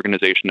the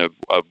organization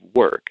of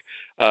work.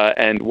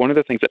 And one of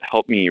the things that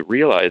helped me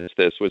realize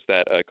this was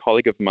that a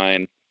colleague of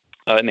mine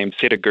named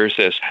Seda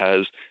Gursis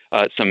has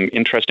some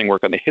interesting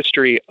work on the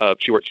history of,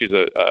 she's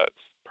a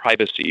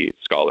privacy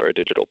scholar, a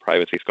digital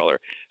privacy scholar,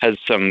 has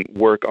some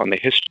work on the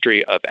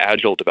history of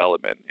agile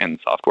development in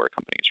software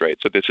companies, right?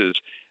 So this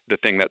is the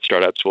thing that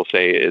startups will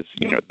say is,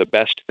 the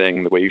best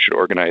thing, the way you should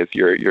organize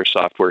your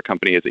software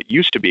company as it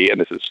used to be,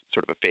 and this is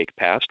sort of a fake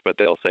past, but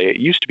they'll say it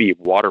used to be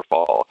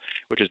waterfall,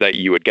 which is that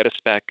you would get a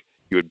spec,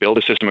 you would build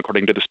a system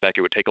according to the spec.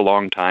 It would take a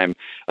long time.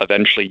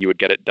 Eventually, you would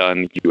get it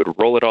done. You would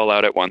roll it all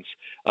out at once.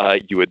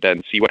 You would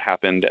then see what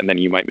happened, and then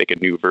you might make a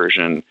new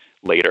version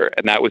later.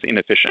 And that was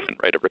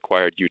inefficient, right? It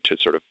required you to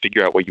sort of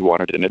figure out what you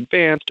wanted in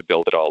advance, to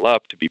build it all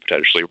up, to be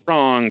potentially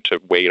wrong, to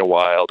wait a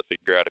while to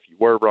figure out if you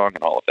were wrong,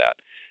 and all of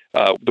that.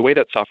 The way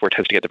that software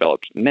tends to get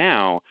developed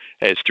now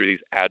is through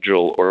these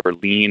agile or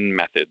lean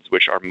methods,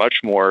 which are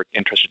much more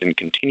interested in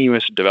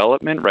continuous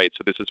development, right?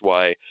 So this is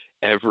why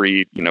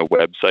every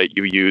website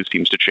you use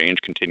seems to change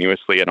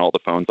continuously, and all the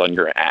phones on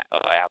your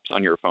apps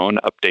on your phone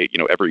update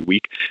every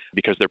week,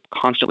 because they're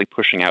constantly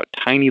pushing out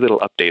tiny little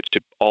updates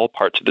to all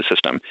parts of the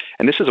system.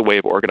 And this is a way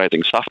of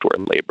organizing software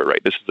labor,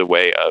 right? This is a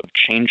way of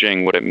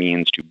changing what it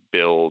means to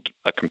build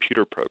a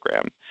computer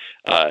program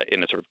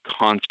in a sort of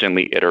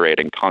constantly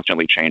iterating,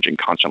 constantly changing,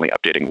 constantly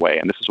updating way.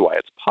 And this is why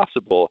it's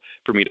possible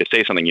for me to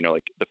say something,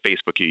 like the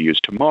Facebook you use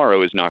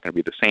tomorrow is not going to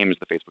be the same as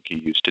the Facebook you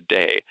use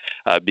today,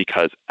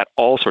 because at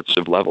all sorts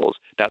of levels,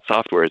 that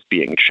software is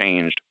being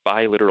changed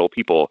by literal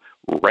people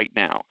right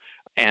now.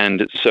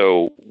 And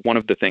so one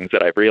of the things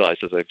that I've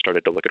realized as I've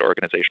started to look at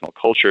organizational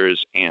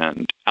cultures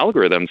and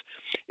algorithms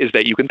is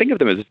that you can think of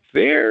them as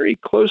very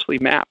closely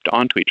mapped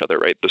onto each other,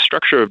 right? The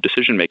structure of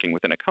decision-making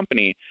within a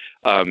company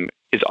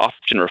is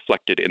often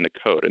reflected in the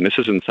code. And this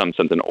is in some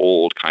sense an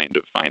old kind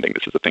of finding.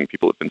 This is a thing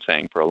people have been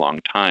saying for a long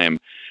time.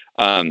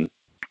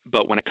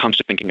 But when it comes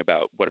to thinking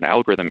about what an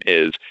algorithm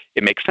is,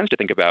 it makes sense to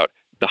think about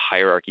the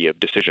hierarchy of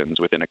decisions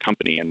within a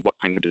company and what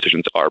kind of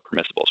decisions are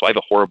permissible. So I have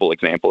a horrible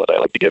example that I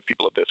like to give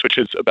people of this, which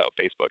is about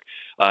Facebook.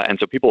 And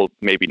so people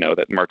maybe know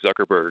that Mark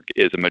Zuckerberg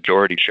is a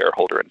majority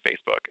shareholder in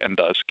Facebook and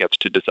thus gets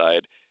to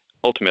decide,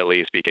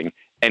 ultimately speaking,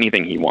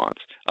 anything he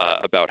wants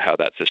about how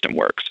that system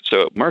works.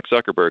 So Mark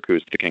Zuckerberg,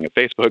 who's the king of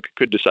Facebook,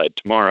 could decide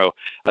tomorrow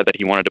that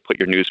he wanted to put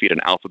your newsfeed in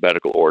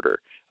alphabetical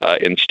order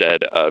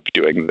instead of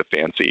doing the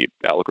fancy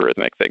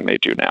algorithmic thing they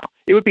do now.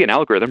 It would be an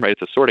algorithm, right?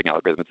 It's a sorting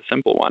algorithm. It's a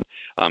simple one.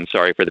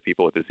 Sorry for the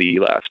people with the Z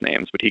last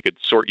names, but he could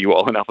sort you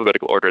all in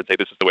alphabetical order and say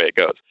this is the way it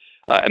goes.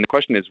 And the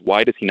question is,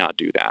 why does he not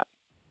do that?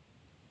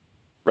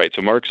 Right.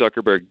 So Mark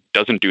Zuckerberg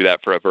doesn't do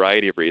that for a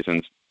variety of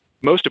reasons,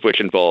 most of which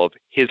involve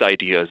his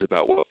ideas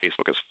about what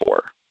Facebook is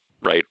for.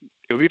 Right?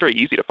 It would be very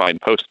easy to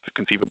find posts,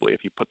 conceivably,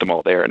 if you put them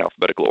all there in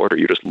alphabetical order.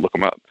 You just look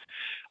them up.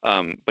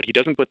 But he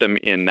doesn't put them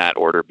in that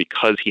order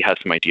because he has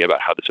some idea about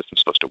how the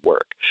system's supposed to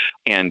work.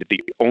 And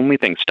the only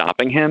thing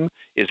stopping him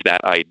is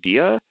that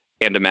idea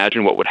and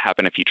imagine what would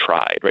happen if he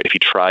tried, right? If he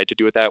tried to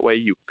do it that way,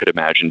 you could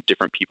imagine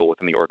different people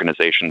within the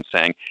organization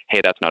saying,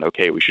 hey, that's not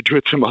okay. We should do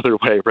it some other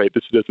way, right?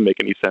 This doesn't make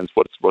any sense.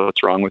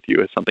 What's wrong with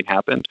you? Has something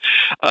happened?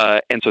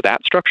 And so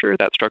that structure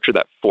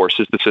that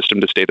forces the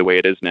system to stay the way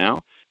it is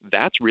now,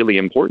 that's really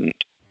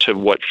important to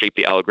what shape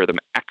the algorithm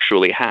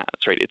actually has,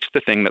 right? It's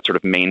the thing that sort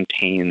of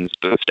maintains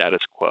the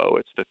status quo.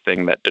 It's the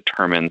thing that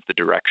determines the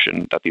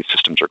direction that these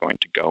systems are going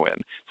to go in.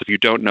 So if you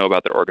don't know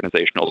about their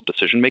organizational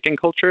decision-making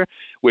culture,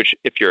 which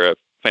if you're a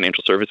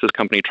financial services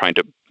company trying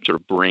to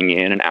sort of bring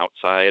in an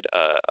outside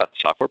a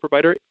software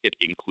provider, it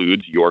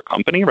includes your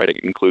company, right? It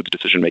includes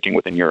decision-making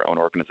within your own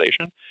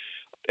organization.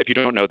 If you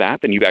don't know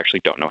that, then you actually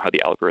don't know how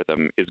the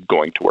algorithm is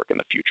going to work in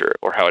the future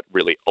or how it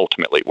really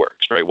ultimately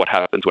works, right? What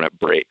happens when it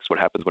breaks? What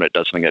happens when it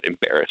does something that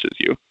embarrasses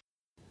you?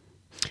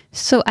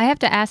 So I have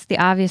to ask the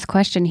obvious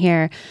question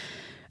here.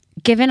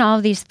 Given all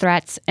of these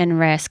threats and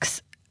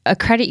risks, a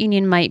credit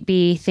union might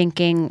be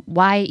thinking,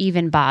 why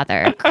even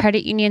bother?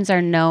 Credit unions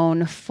are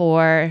known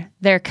for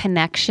their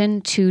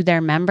connection to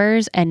their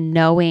members and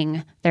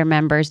knowing their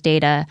members'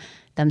 data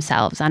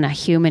themselves on a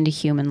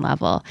human-to-human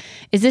level.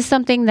 Is this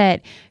something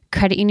that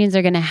credit unions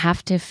are going to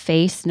have to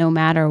face no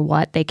matter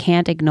what? They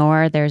can't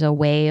ignore there's a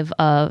wave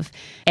of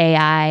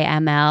AI,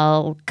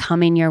 ML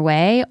coming your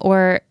way?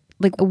 Or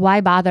like,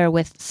 why bother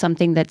with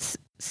something that's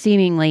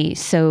seemingly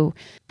so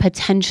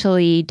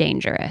potentially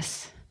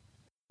dangerous?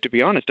 To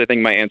be honest, I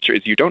think my answer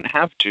is you don't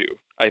have to.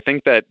 I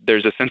think that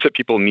there's a sense that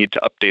people need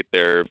to update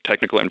their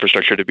technical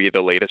infrastructure to be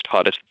the latest,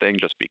 hottest thing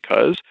just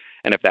because.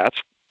 And if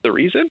that's the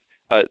reason,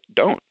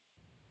 don't.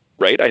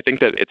 Right? I think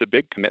that it's a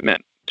big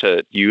commitment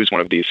to use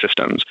one of these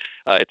systems.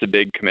 It's a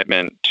big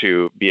commitment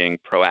to being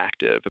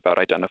proactive about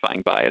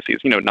identifying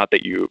biases. Not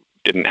that you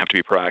didn't have to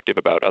be proactive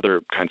about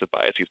other kinds of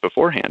biases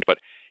beforehand, but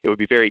it would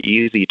be very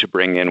easy to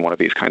bring in one of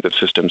these kinds of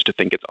systems to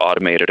think it's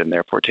automated and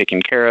therefore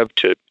taken care of,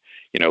 to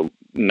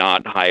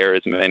not hire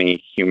as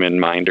many human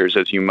minders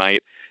as you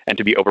might, and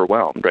to be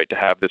overwhelmed, right? To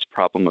have this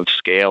problem of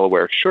scale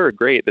where, sure,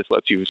 great, this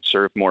lets you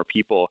serve more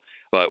people,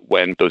 but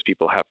when those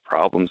people have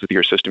problems with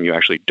your system, you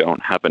actually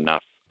don't have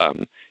enough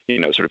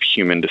sort of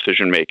human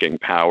decision-making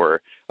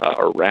power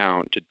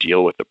around to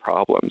deal with the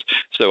problems.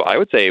 So I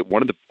would say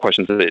one of the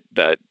questions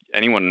that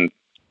anyone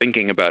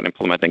thinking about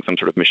implementing some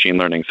sort of machine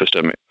learning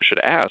system should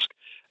ask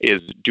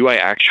is, do I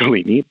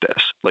actually need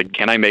this? Like,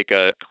 can I make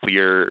a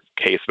clear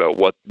case about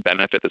what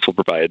benefit this will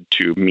provide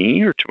to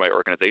me or to my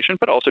organization,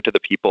 but also to the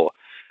people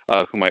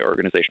who my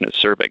organization is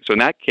serving? So in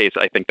that case,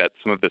 I think that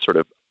some of the sort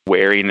of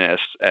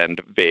wariness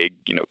and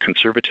vague,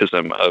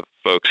 conservatism of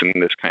folks in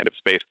this kind of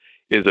space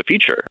is a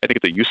feature. I think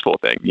it's a useful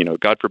thing.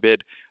 God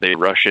forbid they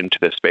rush into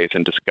this space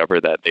and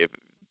discover that they've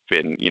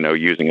been,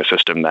 using a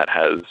system that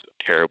has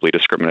terribly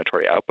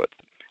discriminatory outputs.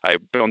 I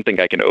don't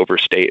think I can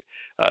overstate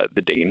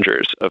the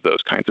dangers of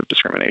those kinds of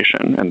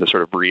discrimination and the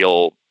sort of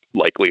real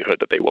likelihood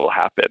that they will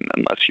happen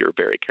unless you're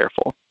very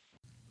careful.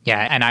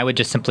 Yeah, and I would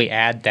just simply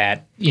add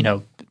that,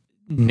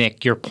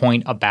 Nick, your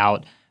point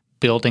about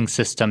building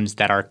systems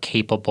that are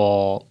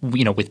capable,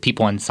 with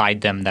people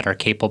inside them that are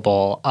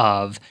capable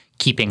of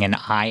keeping an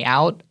eye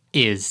out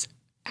is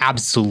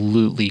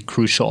absolutely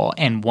crucial.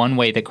 And one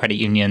way that credit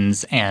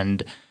unions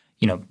and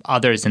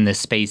others in this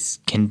space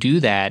can do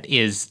that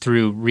is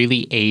through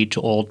really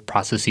age-old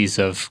processes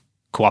of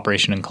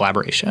cooperation and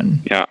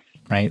collaboration. Yeah.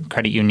 Right?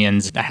 Credit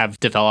unions have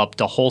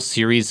developed a whole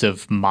series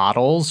of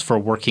models for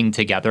working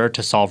together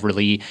to solve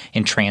really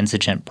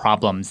intransigent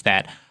problems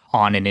that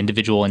on an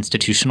individual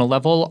institutional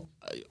level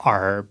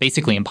are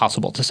basically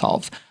impossible to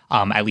solve,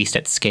 at least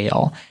at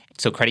scale.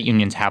 So credit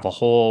unions have a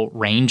whole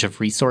range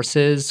of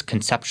resources,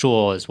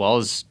 conceptual as well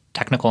as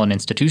technical and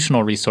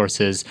institutional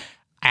resources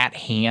at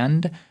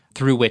hand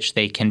through which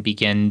they can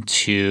begin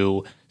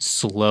to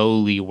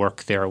slowly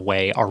work their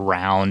way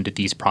around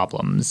these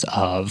problems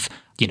of,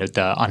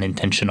 the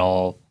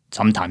unintentional,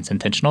 sometimes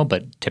intentional,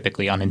 but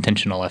typically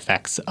unintentional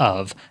effects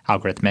of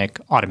algorithmic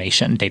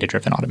automation,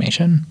 data-driven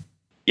automation.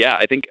 Yeah,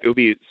 I think it would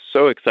be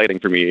so exciting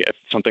for me if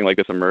something like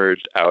this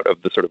emerged out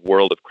of the sort of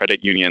world of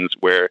credit unions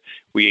where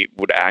we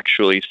would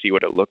actually see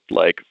what it looked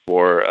like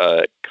for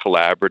a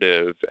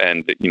collaborative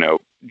and,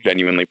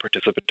 genuinely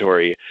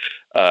participatory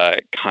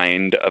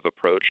kind of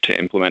approach to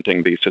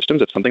implementing these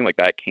systems. If something like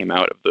that came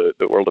out of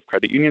the world of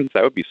credit unions,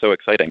 that would be so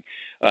exciting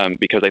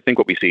because I think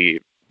what we see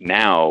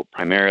now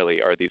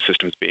primarily are these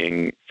systems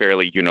being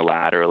fairly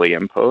unilaterally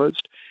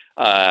imposed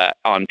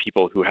on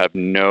people who have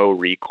no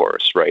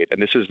recourse, right? And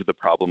this is the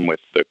problem with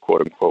the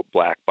quote-unquote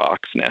black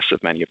boxness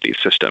of many of these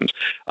systems.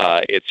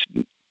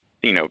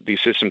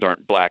 These systems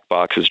aren't black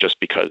boxes just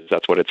because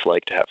that's what it's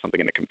like to have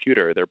something in a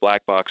computer. They're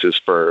black boxes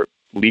for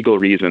legal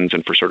reasons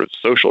and for sort of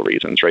social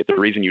reasons, right? The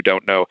reason you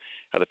don't know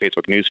how the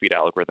Facebook newsfeed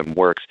algorithm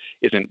works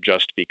isn't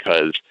just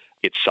because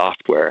it's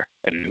software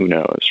and who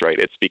knows, right?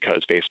 It's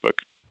because Facebook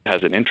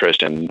has an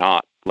interest in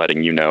not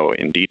letting you know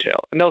in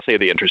detail. And they'll say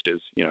the interest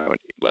is,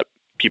 let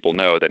people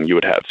know, then you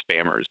would have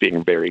spammers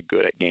being very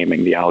good at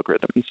gaming the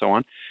algorithm and so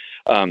on.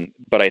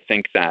 But I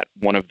think that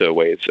one of the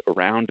ways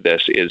around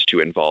this is to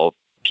involve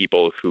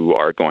people who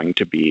are going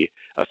to be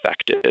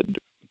affected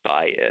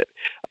buy it.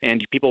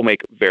 And people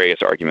make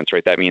various arguments,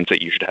 right? That means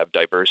that you should have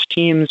diverse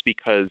teams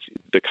because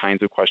the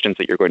kinds of questions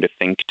that you're going to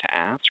think to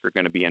ask are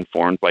going to be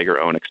informed by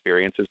your own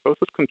experiences, both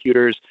with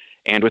computers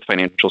and with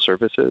financial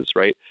services,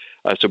 right?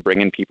 So bring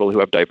in people who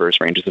have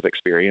diverse ranges of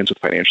experience with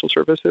financial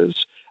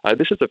services.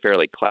 This is a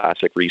fairly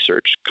classic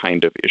research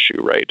kind of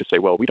issue, right? To say,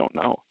 well, we don't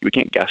know. We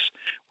can't guess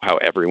how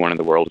everyone in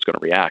the world is going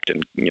to react.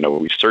 And,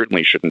 we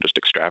certainly shouldn't just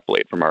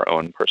extrapolate from our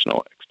own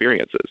personal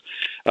experiences.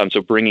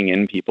 So bringing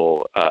in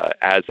people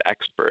as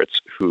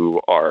experts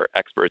who are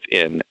experts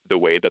in the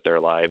way that their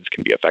lives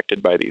can be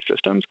affected by these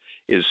systems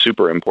is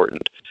super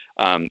important.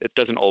 It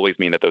doesn't always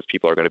mean that those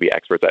people are going to be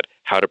experts at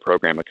how to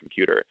program a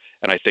computer.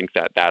 And I think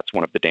that that's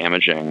one of the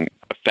damaging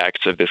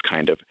effects of this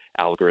kind of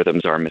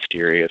algorithms are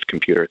mysterious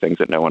computer things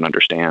that no one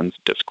understands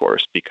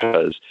discourse,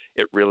 because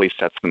it really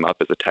sets them up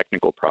as a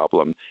technical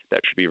problem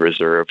that should be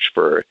reserved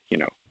for,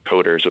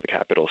 coders with a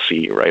capital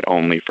C, right?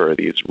 Only for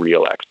these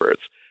real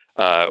experts.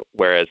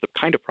 Whereas the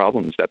kind of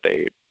problems that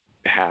they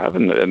have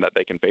and that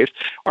they can face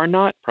are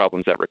not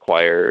problems that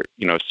require,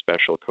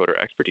 special coder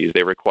expertise.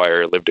 They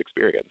require lived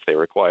experience. They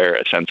require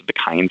a sense of the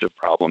kinds of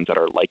problems that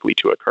are likely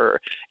to occur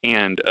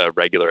and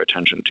regular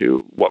attention to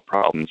what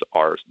problems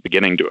are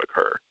beginning to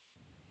occur.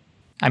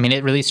 I mean,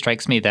 it really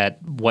strikes me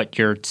that what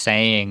you're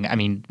saying,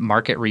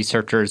 market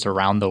researchers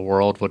around the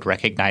world would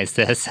recognize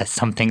this as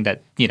something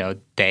that,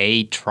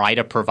 they try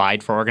to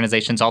provide for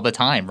organizations all the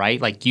time,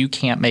 right? Like, you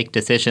can't make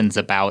decisions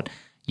about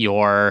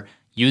your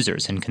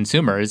users and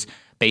consumers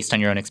based on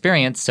your own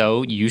experience,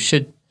 so you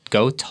should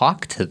go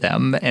talk to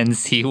them and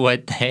see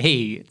what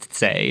they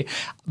say.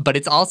 But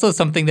it's also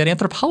something that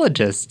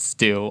anthropologists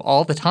do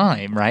all the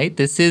time, right?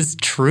 This is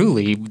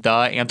truly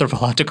the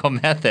anthropological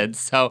method.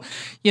 So,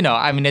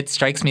 it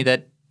strikes me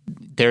that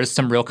there's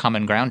some real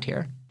common ground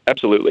here.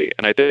 Absolutely.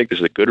 And I think this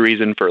is a good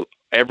reason for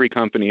every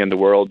company in the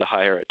world to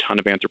hire a ton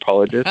of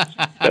anthropologists.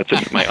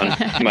 That's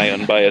my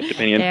unbiased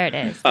opinion. There it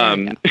is.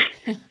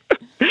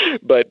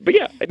 But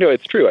yeah, I know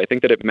it's true. I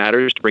think that it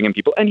matters to bring in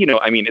people. And,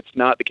 it's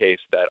not the case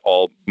that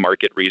all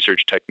market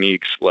research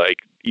techniques, like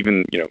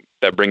even,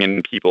 that bring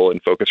in people in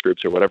focus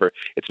groups or whatever,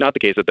 it's not the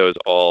case that those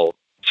all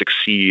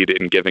succeed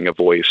in giving a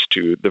voice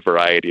to the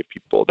variety of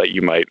people that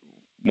you might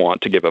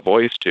want to give a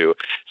voice to.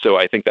 So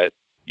I think that,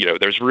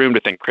 there's room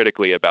to think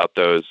critically about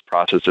those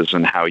processes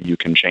and how you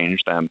can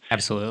change them.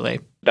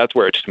 Absolutely. That's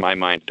where, to my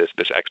mind,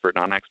 this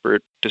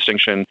expert-non-expert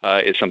distinction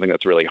is something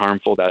that's really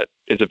harmful. That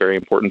is a very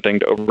important thing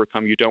to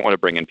overcome. You don't want to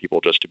bring in people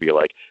just to be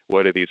like,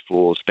 what do these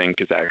fools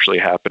think is actually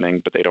happening,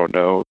 but they don't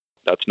know.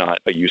 That's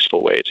not a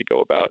useful way to go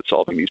about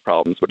solving these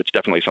problems, but it's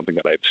definitely something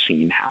that I've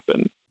seen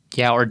happen.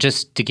 Yeah, or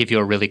just to give you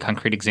a really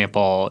concrete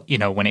example,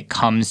 when it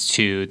comes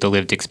to the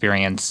lived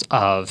experience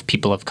of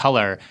people of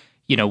color,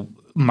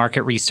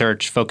 market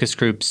research focus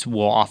groups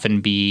will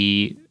often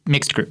be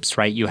mixed groups,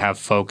 right? You have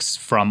folks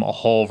from a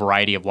whole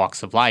variety of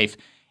walks of life.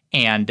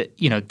 And,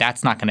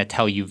 that's not going to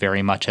tell you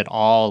very much at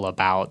all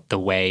about the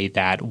way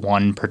that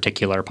one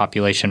particular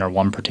population or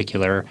one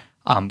particular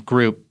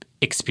group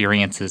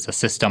experiences a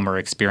system or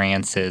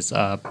experiences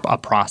a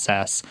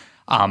process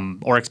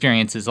or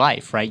experiences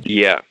life, right?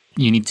 Yeah.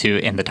 You need to,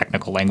 in the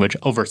technical language,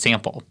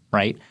 oversample,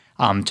 right?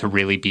 To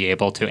really be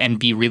able to, and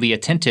be really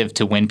attentive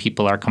to when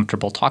people are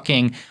comfortable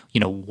talking,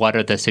 what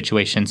are the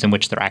situations in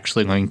which they're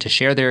actually going to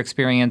share their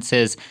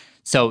experiences.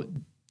 So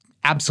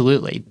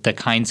absolutely, the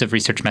kinds of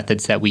research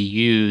methods that we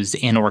use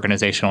in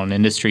organizational and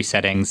industry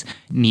settings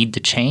need to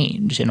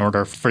change in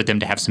order for them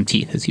to have some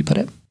teeth, as you put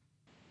it.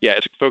 Yeah,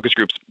 it's focus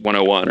groups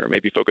 101 or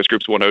maybe focus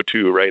groups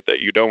 102, right?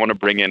 That you don't want to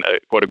bring in a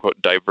quote-unquote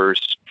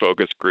diverse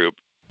focus group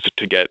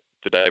to get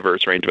the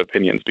diverse range of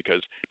opinions,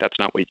 because that's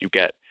not what you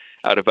get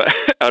out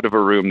of a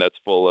room that's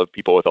full of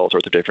people with all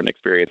sorts of different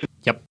experiences.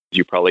 Yep.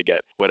 You probably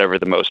get whatever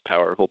the most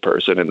powerful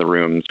person in the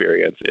room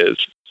experience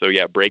is. So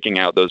yeah, breaking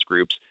out those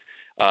groups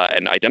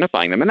and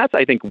identifying them. And that's,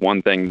 I think,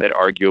 one thing that,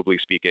 arguably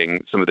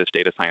speaking, some of this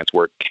data science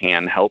work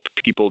can help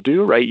people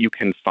do, right? You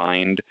can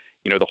find,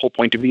 the whole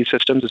point of these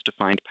systems is to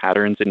find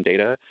patterns in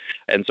data.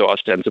 And so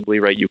ostensibly,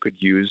 right, you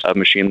could use a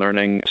machine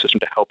learning system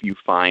to help you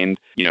find,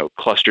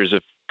 clusters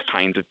of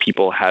kinds of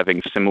people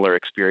having similar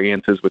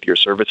experiences with your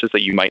services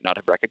that you might not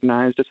have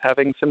recognized as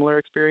having similar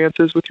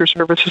experiences with your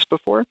services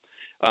before.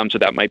 So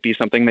that might be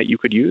something that you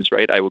could use,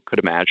 right? I could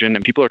imagine,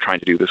 and people are trying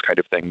to do this kind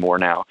of thing more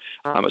now,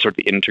 a sort of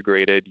the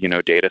integrated,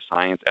 data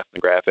science,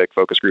 ethnographic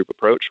focus group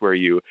approach, where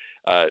you,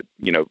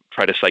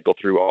 try to cycle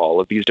through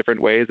all of these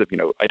different ways of,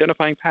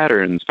 identifying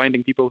patterns,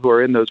 finding people who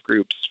are in those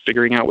groups,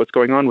 figuring out what's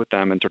going on with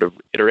them, and sort of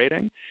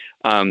iterating.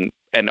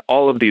 And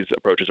all of these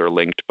approaches are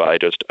linked by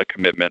just a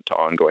commitment to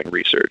ongoing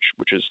research,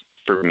 which is,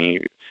 for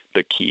me,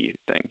 the key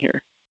thing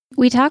here.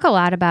 We talk a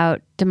lot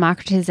about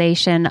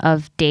democratization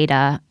of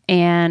data,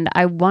 and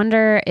I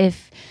wonder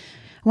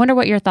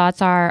what your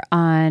thoughts are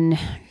on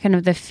kind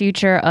of the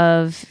future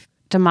of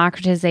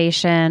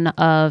democratization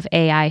of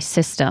AI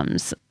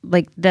systems.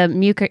 Like the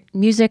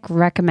music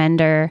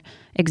recommender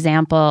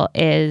example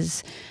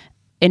is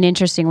an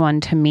interesting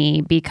one to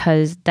me,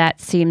 because that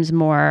seems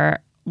more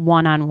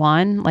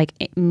one-on-one. Like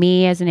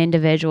me as an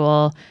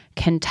individual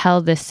can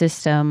tell this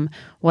system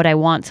what I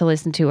want to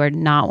listen to or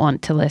not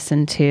want to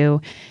listen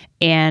to.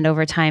 And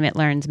over time it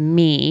learns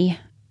me.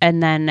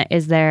 And then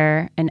is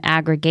there an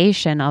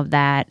aggregation of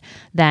that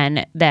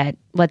then that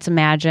let's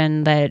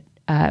imagine that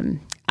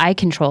I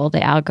control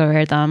the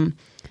algorithm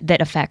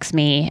that affects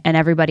me and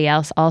everybody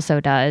else also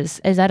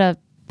does. Is that a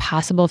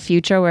possible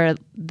future where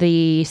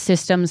the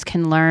systems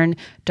can learn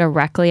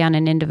directly on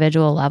an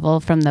individual level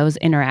from those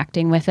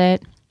interacting with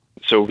it?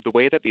 So the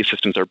way that these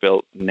systems are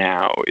built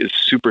now is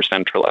super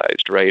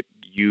centralized, right?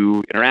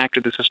 You interact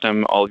with the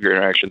system, all of your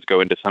interactions go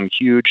into some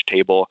huge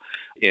table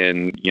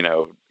in,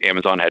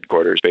 Amazon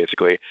headquarters,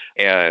 basically,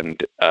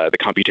 and the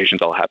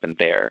computations all happen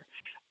there.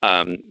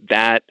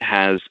 That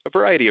has a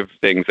variety of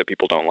things that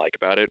people don't like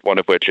about it. One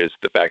of which is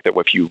the fact that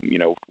if you,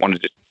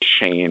 wanted to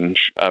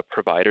change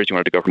providers, you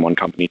wanted to go from one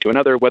company to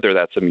another, whether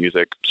that's a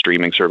music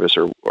streaming service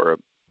or a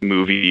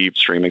movie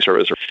streaming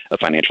service or a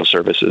financial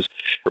services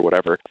or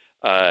whatever,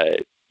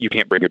 you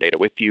can't bring your data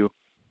with you.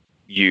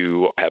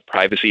 You have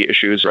privacy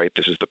issues, right?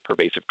 This is the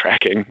pervasive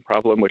tracking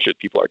problem, which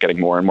people are getting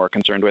more and more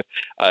concerned with.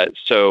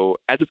 So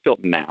as it's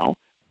built now,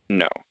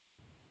 no.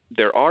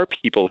 There are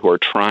people who are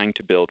trying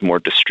to build more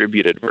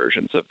distributed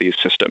versions of these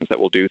systems that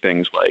will do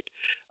things like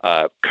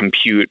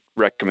compute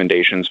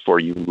recommendations for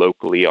you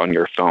locally on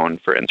your phone,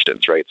 for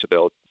instance, right? So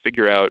they'll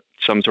figure out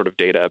some sort of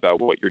data about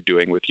what you're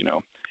doing with,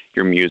 your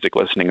music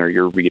listening or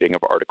your reading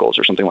of articles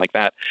or something like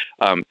that.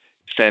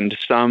 Send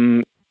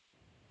some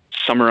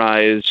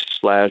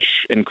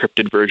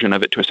summarized/encrypted version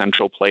of it to a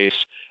central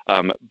place,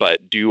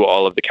 but do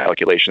all of the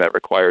calculation that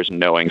requires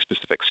knowing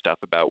specific stuff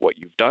about what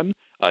you've done,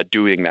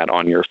 doing that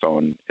on your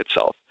phone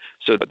itself.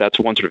 So that's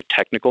one sort of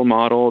technical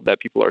model that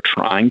people are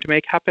trying to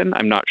make happen.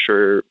 I'm not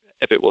sure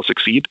if it will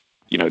succeed.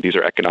 These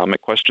are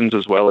economic questions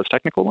as well as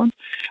technical ones.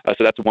 So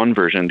that's one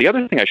version. The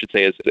other thing I should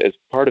say is, as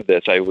part of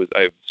this,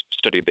 I've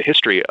studied the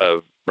history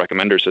of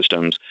recommender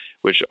systems,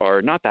 which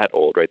are not that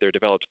old, right? They're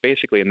developed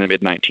basically in the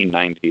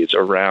mid-1990s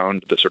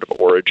around the sort of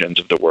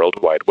origins of the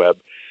World Wide Web,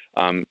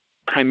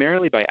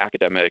 primarily by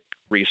academic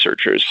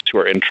researchers who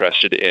are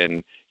interested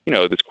in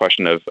this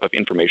question of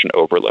information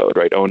overload,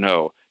 right? Oh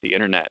no, the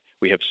internet.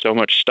 We have so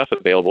much stuff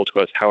available to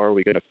us. How are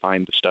we going to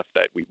find the stuff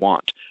that we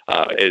want?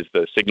 Is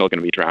the signal going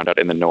to be drowned out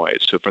in the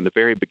noise? So from the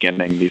very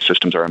beginning, these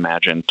systems are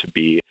imagined to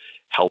be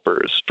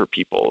helpers for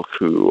people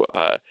who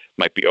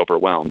might be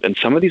overwhelmed. And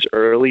some of these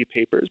early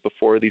papers,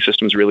 before these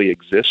systems really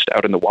exist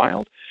out in the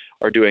wild,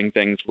 are doing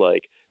things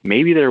like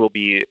maybe there will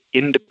be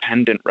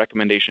independent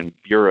recommendation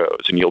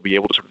bureaus, and you'll be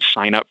able to sort of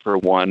sign up for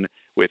one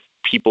with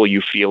people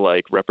you feel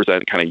like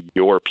represent kind of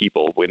your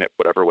people in it,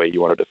 whatever way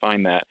you want to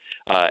define that.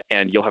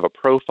 And you'll have a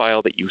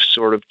profile that you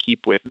sort of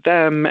keep with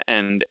them.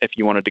 And if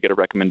you wanted to get a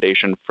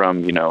recommendation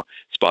from,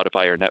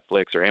 Spotify or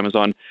Netflix or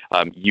Amazon,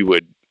 you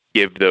would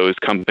give those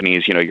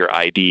companies, your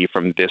ID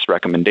from this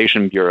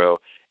recommendation bureau,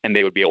 and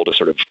they would be able to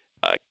sort of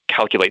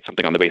calculate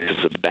something on the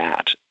basis of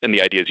that. And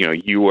the idea is,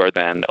 you are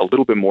then a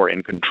little bit more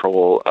in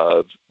control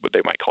of what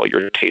they might call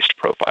your taste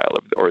profile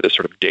or the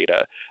sort of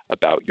data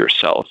about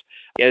yourself.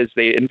 As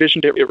they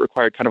envisioned it, it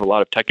required kind of a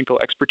lot of technical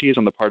expertise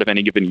on the part of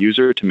any given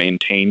user to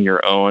maintain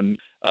your own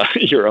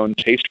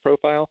taste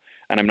profile.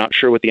 And I'm not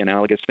sure what the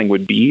analogous thing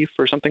would be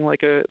for something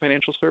like a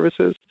financial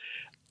services.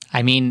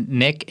 I mean,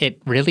 Nick,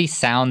 it really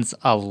sounds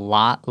a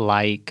lot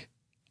like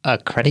a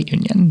credit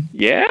union.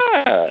 Yeah.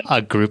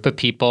 A group of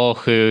people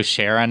who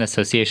share an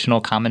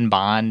associational common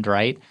bond,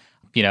 right?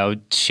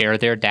 Share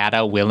their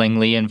data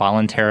willingly and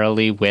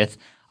voluntarily with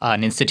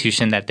an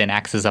institution that then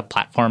acts as a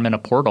platform and a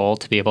portal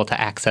to be able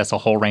to access a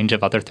whole range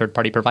of other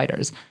third-party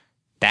providers.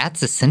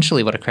 That's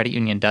essentially what a credit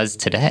union does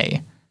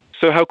today.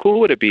 So how cool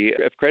would it be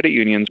if credit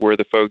unions were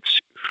the folks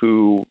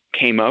who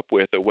came up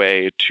with a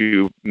way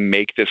to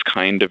make this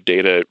kind of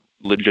data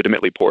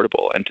legitimately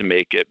portable and to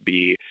make it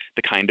be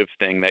the kind of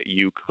thing that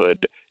you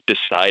could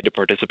decide to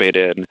participate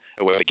in,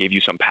 a way that gave you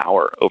some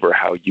power over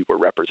how you were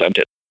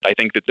represented? I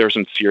think that there's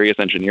some serious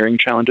engineering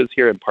challenges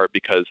here, in part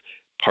because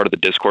part of the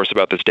discourse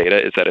about this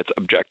data is that it's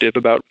objective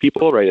about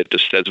people, right? It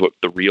just says what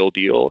the real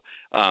deal.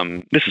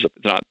 This is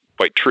not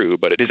quite true,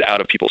 but it is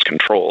out of people's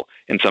control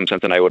in some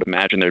sense. And I would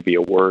imagine there'd be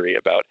a worry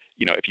about,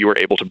 if you were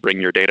able to bring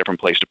your data from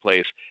place to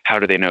place, how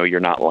do they know you're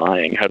not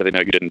lying? How do they know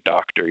you didn't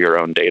doctor your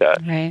own data?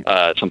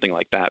 Right. Something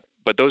like that.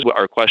 But those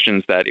are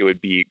questions that it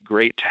would be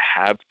great to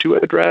have to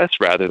address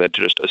rather than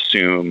to just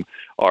assume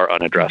are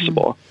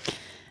unaddressable. Mm-hmm.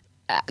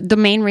 The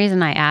main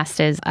reason I asked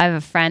is I have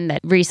a friend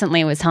that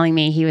recently was telling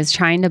me he was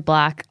trying to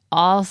block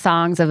all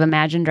songs of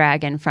Imagine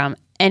Dragon from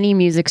any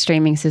music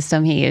streaming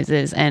system he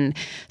uses. And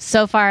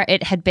so far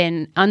it had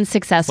been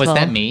unsuccessful. Was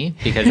that me?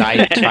 Because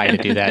I try to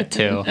do that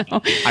too.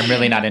 No. I'm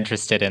really not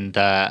interested in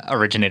the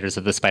originators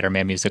of the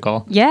Spider-Man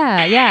musical.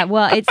 Yeah.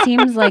 Well, it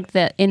seems like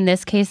in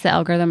this case, the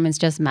algorithm is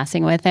just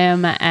messing with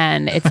him.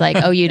 And it's like,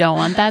 oh, you don't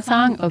want that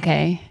song?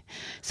 Okay.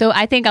 So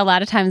I think a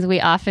lot of times we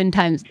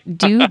oftentimes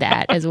do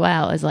that as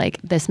well, as like,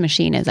 this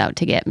machine is out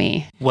to get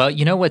me. Well,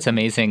 you know what's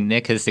amazing?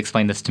 Nick has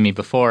explained this to me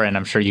before, and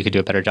I'm sure you could do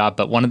a better job.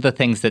 But one of the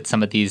things that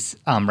some of these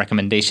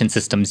recommendation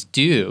systems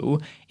do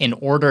in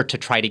order to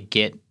try to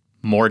get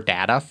more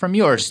data from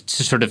you, or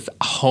to sort of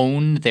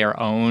hone their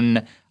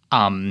own,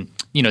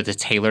 to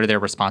tailor their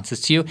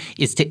responses to you,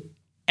 is to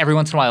every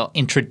once in a while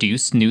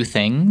introduce new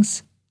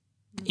things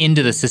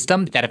into the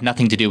system that have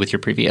nothing to do with your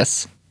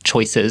previous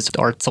choices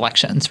or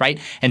selections, right?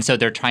 And so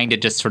they're trying to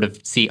just sort of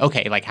see,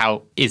 okay, like,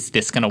 how is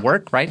this going to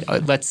work, right?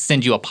 Let's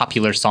send you a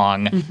popular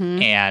song,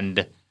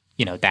 and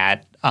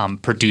that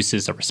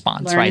produces a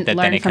response, right? That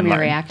then it from can your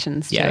learn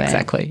reactions to Yeah, it.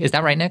 exactly. Is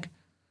that right, Nick?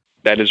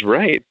 That is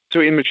right. So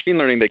in machine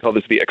learning, they call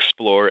this the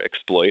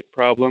explore-exploit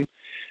problem,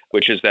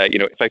 which is that,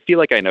 if I feel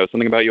like I know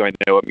something about you, I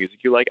know what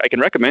music you like, I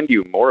can recommend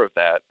you more of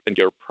that, and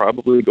you're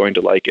probably going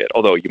to like it,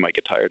 although you might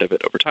get tired of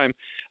it over time.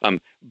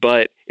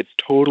 But it's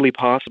totally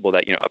possible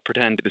that,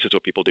 pretend this is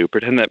what people do.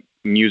 Pretend that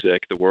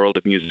music, the world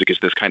of music, is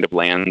this kind of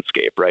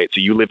landscape, right?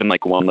 So you live in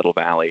like one little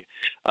valley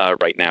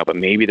right now, but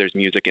maybe there's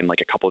music in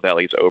like a couple of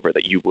valleys over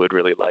that you would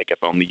really like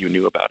if only you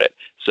knew about it.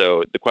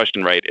 So the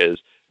question, right,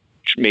 is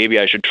maybe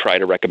I should try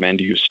to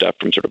recommend you stuff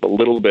from sort of a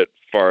little bit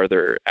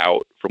farther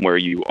out from where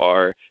you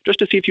are, just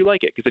to see if you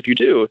like it. Because if you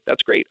do,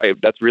 that's great.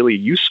 That's really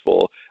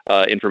useful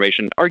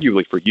information,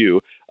 arguably for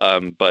you,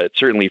 but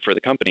certainly for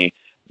the company,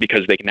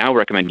 because they can now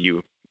recommend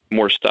you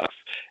more stuff.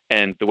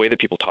 And the way that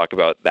people talk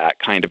about that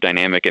kind of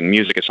dynamic in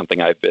music is something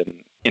I've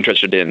been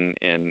interested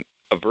in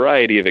a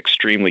variety of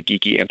extremely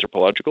geeky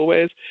anthropological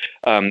ways.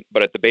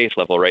 But at the base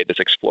level, right, this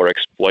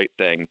explore-exploit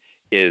thing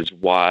is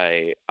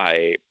why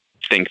I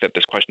think that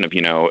this question of,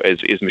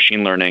 is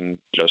machine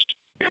learning just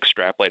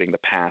extrapolating the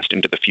past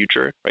into the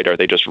future, right? Are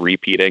they just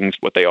repeating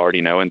what they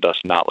already know and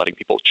thus not letting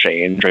people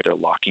change, right? They're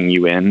locking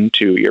you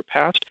into your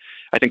past.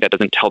 I think that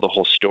doesn't tell the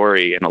whole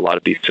story in a lot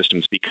of these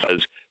systems,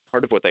 because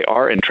part of what they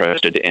are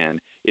interested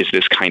in is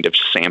this kind of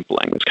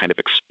sampling, this kind of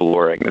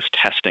exploring, this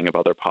testing of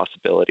other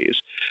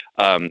possibilities.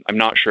 I'm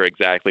not sure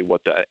exactly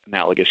what the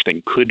analogous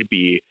thing could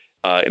be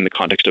in the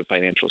context of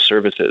financial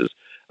services.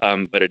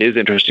 But it is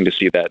interesting to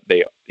see that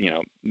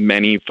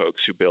many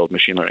folks who build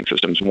machine learning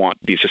systems want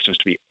these systems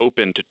to be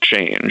open to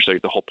change. So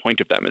the whole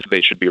point of them is they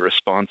should be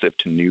responsive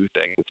to new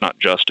things. It's not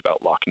just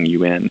about locking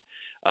you in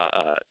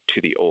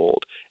to the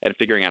old, and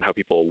figuring out how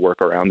people work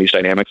around these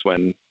dynamics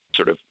when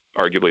sort of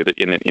arguably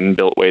in an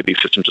inbuilt way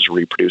these systems just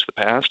reproduce the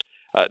past.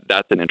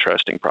 That's an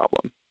interesting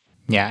problem.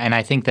 Yeah, and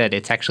I think that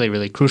it's actually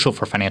really crucial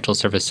for financial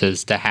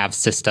services to have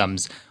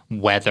systems,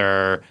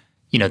 whether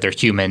they're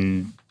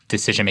human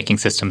decision-making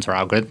systems or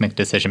algorithmic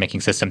decision-making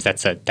systems.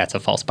 That's a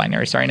false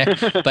binary. Sorry, Nick.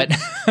 But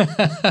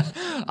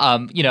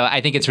I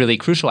think it's really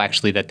crucial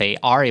actually that they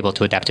are able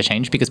to adapt to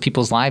change, because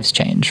people's lives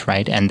change,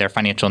 right? And their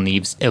financial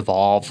needs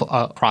evolve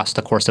across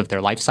the course of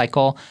their life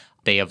cycle.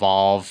 They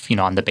evolve,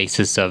 on the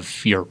basis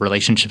of your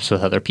relationships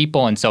with other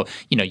people. And so,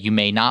 you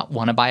may not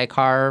want to buy a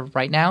car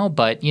right now,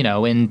 but,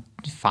 in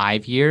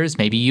 5 years,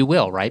 maybe you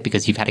will, right?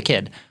 Because you've had a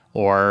kid.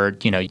 Or,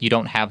 you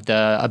don't have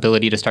the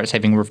ability to start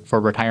saving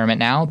for retirement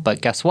now, but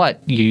guess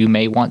what? You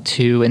may want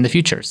to in the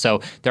future. So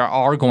there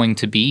are going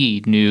to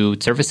be new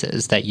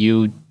services that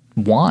you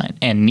want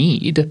and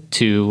need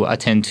to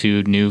attend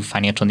to new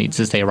financial needs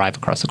as they arrive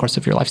across the course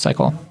of your life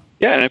cycle.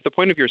 Yeah, and if the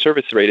point of your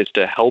service rate is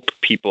to help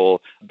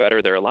people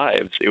better their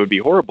lives, it would be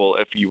horrible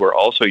if you were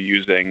also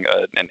using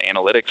an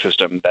analytic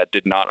system that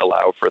did not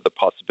allow for the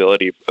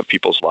possibility of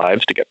people's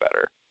lives to get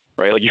better,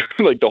 right?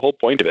 Like the whole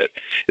point of it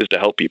is to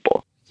help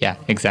people. Yeah,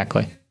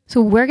 exactly.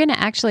 So we're going to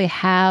actually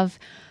have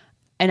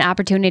an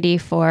opportunity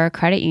for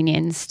credit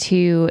unions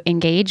to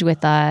engage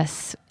with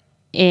us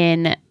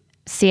in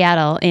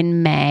Seattle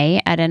in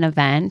May at an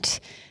event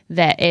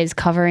that is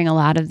covering a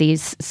lot of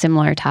these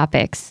similar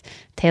topics.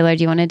 Taylor,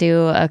 do you want to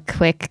do a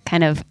quick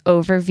kind of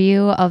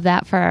overview of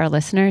that for our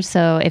listeners?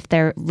 So if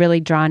they're really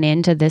drawn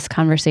into this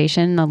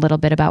conversation, a little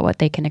bit about what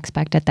they can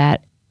expect at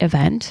that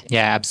event?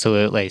 Yeah,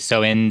 absolutely.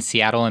 So in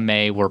Seattle in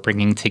May, we're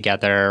bringing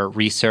together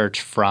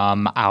research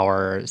from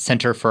our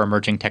Center for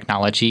Emerging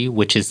Technology,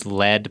 which is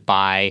led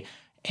by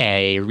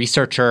a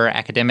researcher,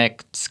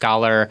 academic,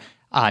 scholar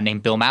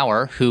named Bill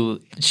Maurer, who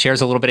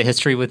shares a little bit of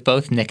history with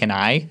both Nick and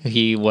I.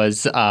 He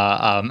was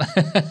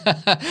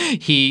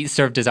he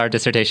served as our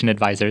dissertation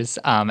advisors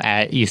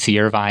at UC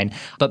Irvine.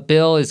 But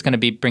Bill is going to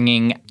be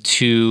bringing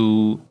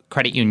to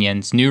credit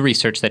unions new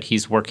research that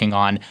he's working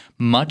on,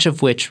 much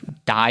of which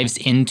dives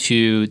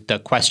into the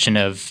question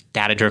of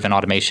data-driven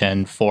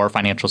automation for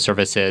financial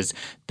services,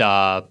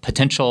 the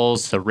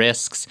potentials, the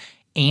risks,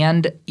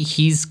 and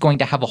he's going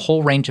to have a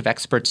whole range of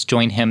experts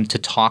join him to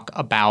talk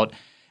about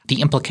the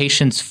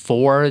implications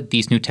for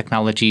these new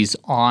technologies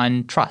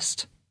on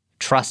trust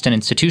in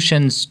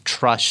institutions,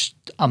 trust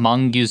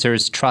among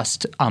users,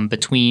 trust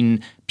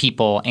between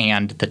people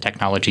and the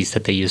technologies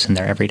that they use in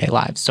their everyday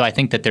lives. So I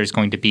think that there's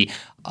going to be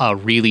a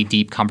really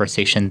deep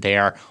conversation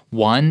there,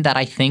 one that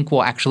I think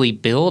will actually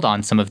build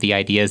on some of the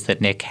ideas that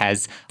Nick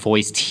has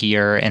voiced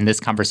here in this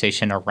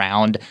conversation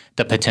around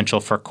the potential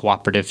for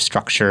cooperative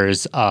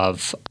structures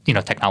of,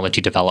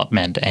 technology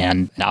development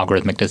and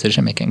algorithmic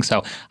decision making.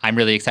 So I'm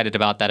really excited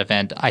about that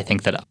event. I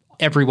think that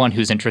everyone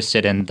who's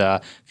interested in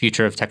the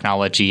future of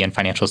technology and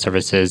financial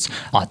services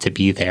ought to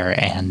be there.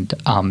 And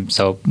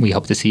so we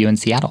hope to see you in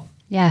Seattle.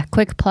 Yeah,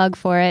 quick plug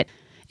for it.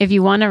 If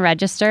you want to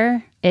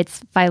register,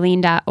 it's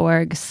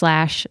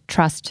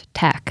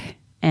filene.org/trusttech.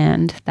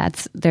 And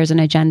there's an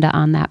agenda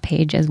on that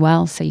page as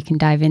well, so you can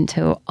dive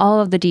into all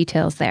of the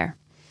details there.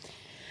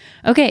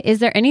 Okay, is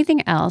there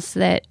anything else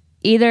that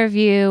either of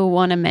you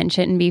want to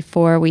mention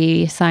before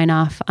we sign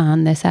off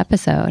on this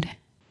episode?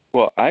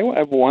 Well, I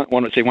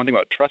want to say one thing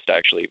about trust,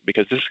 actually,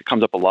 because this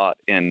comes up a lot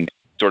in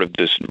sort of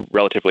this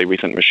relatively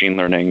recent machine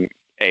learning,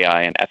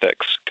 AI, and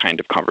ethics kind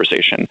of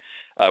conversation,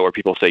 where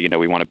people say,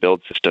 we want to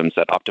build systems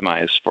that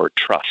optimize for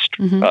trust,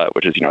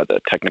 which is,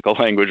 the technical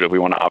language of we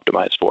want to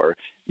optimize for,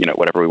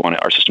 whatever we want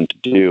our system to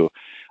do.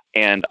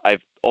 And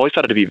I've always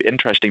thought it to be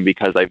interesting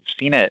because I've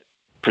seen it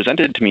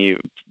presented to me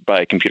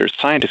by computer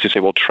scientists who say,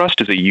 well,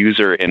 trust is a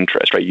user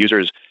interest, right?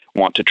 Users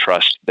want to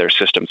trust their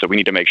system. So we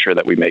need to make sure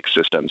that we make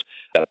systems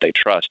that they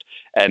trust.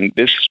 And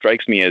this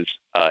strikes me as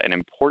an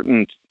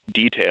important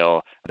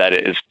detail that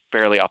is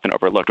fairly often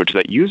overlooked, which is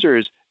that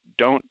users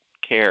don't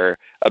care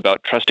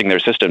about trusting their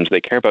systems.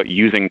 They care about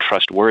using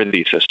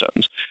trustworthy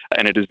systems.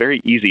 And it is very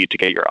easy to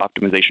get your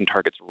optimization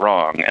targets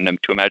wrong and then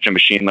to imagine a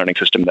machine learning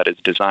system that is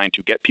designed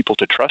to get people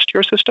to trust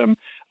your system,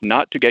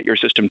 not to get your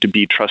system to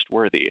be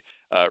trustworthy,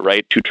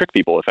 right? To trick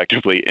people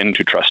effectively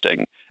into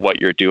trusting what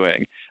you're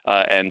doing.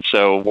 And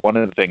so one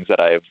of the things that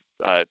I've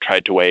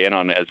tried to weigh in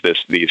on as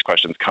these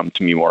questions come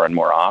to me more and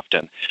more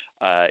often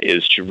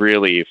is to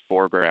really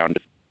foreground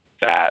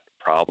that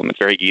problem. It's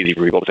very easy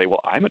for people to say,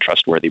 well, I'm a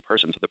trustworthy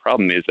person. So the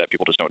problem is that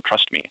people just don't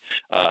trust me.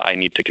 I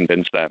need to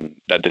convince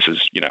them that this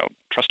is,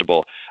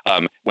 trustable,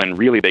 when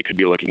really they could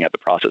be looking at the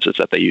processes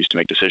that they use to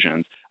make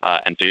decisions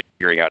and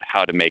figuring out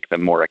how to make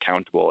them more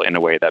accountable in a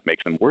way that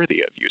makes them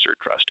worthy of user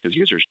trust. Because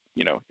users,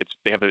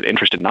 they have an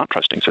interest in not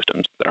trusting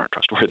systems that aren't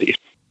trustworthy.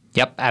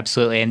 Yep,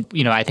 absolutely. And,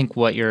 I think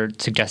what you're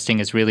suggesting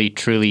is really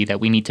truly that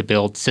we need to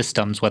build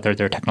systems, whether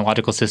they're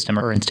technological systems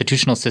or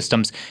institutional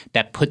systems,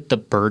 that put the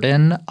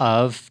burden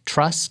of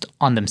trust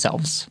on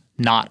themselves,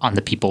 not on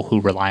the people who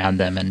rely on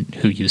them and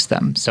who use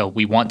them. So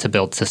we want to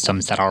build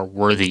systems that are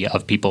worthy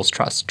of people's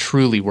trust,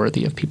 truly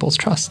worthy of people's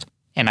trust.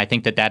 And I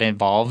think that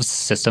involves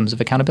systems of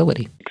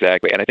accountability.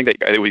 Exactly. And I think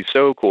that it would be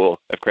so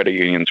cool if credit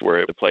unions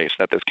were the place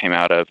that this came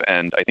out of.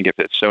 And I think it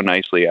fits so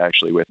nicely,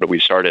 actually, with what we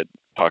started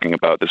talking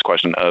about, this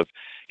question of,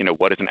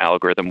 what is an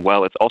algorithm?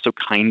 Well, it's also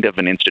kind of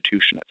an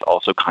institution. It's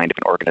also kind of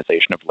an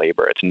organization of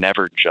labor. It's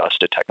never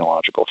just a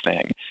technological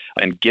thing.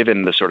 And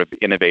given the sort of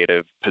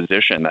innovative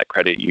position that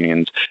credit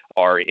unions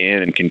are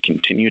in and can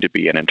continue to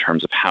be in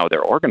terms of how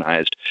they're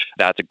organized,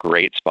 that's a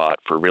great spot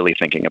for really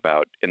thinking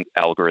about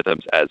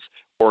algorithms as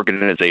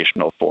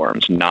organizational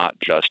forms, not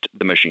just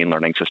the machine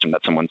learning system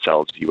that someone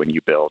sells you and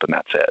you build, and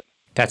that's it.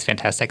 That's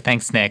fantastic.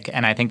 Thanks, Nick.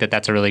 And I think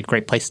that's a really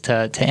great place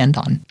to end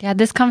on. Yeah,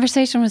 this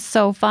conversation was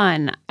so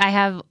fun. I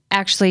have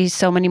actually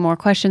so many more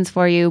questions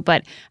for you,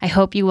 but I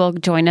hope you will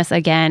join us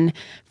again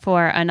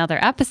for another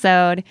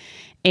episode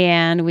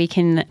and we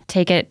can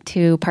take it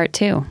to part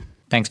 2.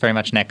 Thanks very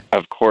much, Nick.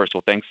 Of course.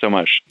 Well, thanks so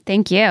much.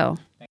 Thank you.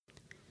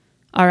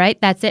 All right,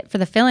 that's it for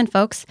the fill-in,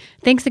 folks.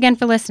 Thanks again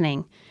for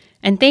listening.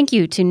 And thank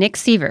you to Nick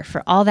Seaver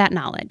for all that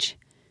knowledge.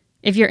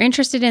 If you're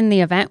interested in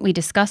the event we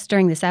discussed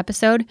during this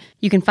episode,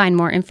 you can find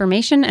more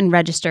information and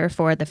register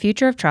for The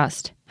Future of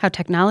Trust, How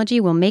Technology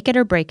Will Make It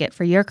or Break It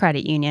for Your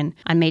Credit Union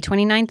on May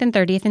 29th and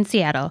 30th in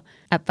Seattle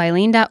at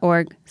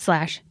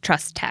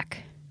filene.org/trusttech.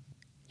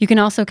 You can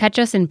also catch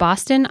us in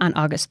Boston on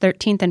August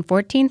 13th and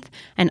 14th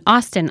and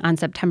Austin on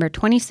September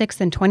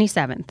 26th and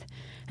 27th.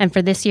 And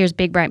for this year's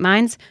Big Bright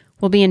Minds,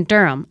 we'll be in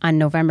Durham on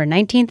November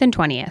 19th and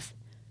 20th.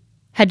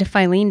 Head to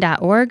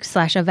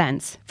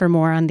filene.org/events for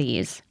more on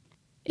these.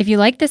 If you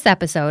like this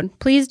episode,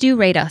 please do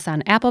rate us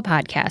on Apple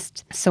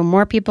Podcasts so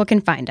more people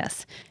can find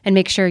us. And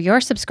make sure you're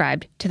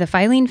subscribed to the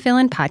Filene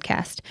Fill-In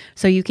podcast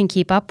so you can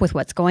keep up with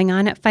what's going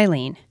on at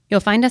Filene. You'll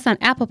find us on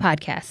Apple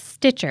Podcasts,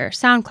 Stitcher,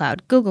 SoundCloud,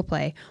 Google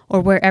Play,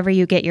 or wherever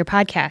you get your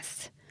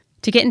podcasts.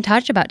 To get in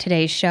touch about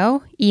today's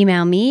show,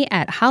 email me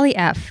at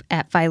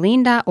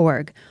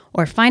hollyf@filene.org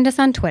or find us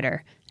on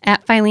Twitter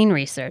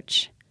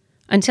 @FileneResearch.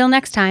 Until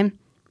next time,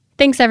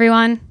 thanks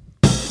everyone.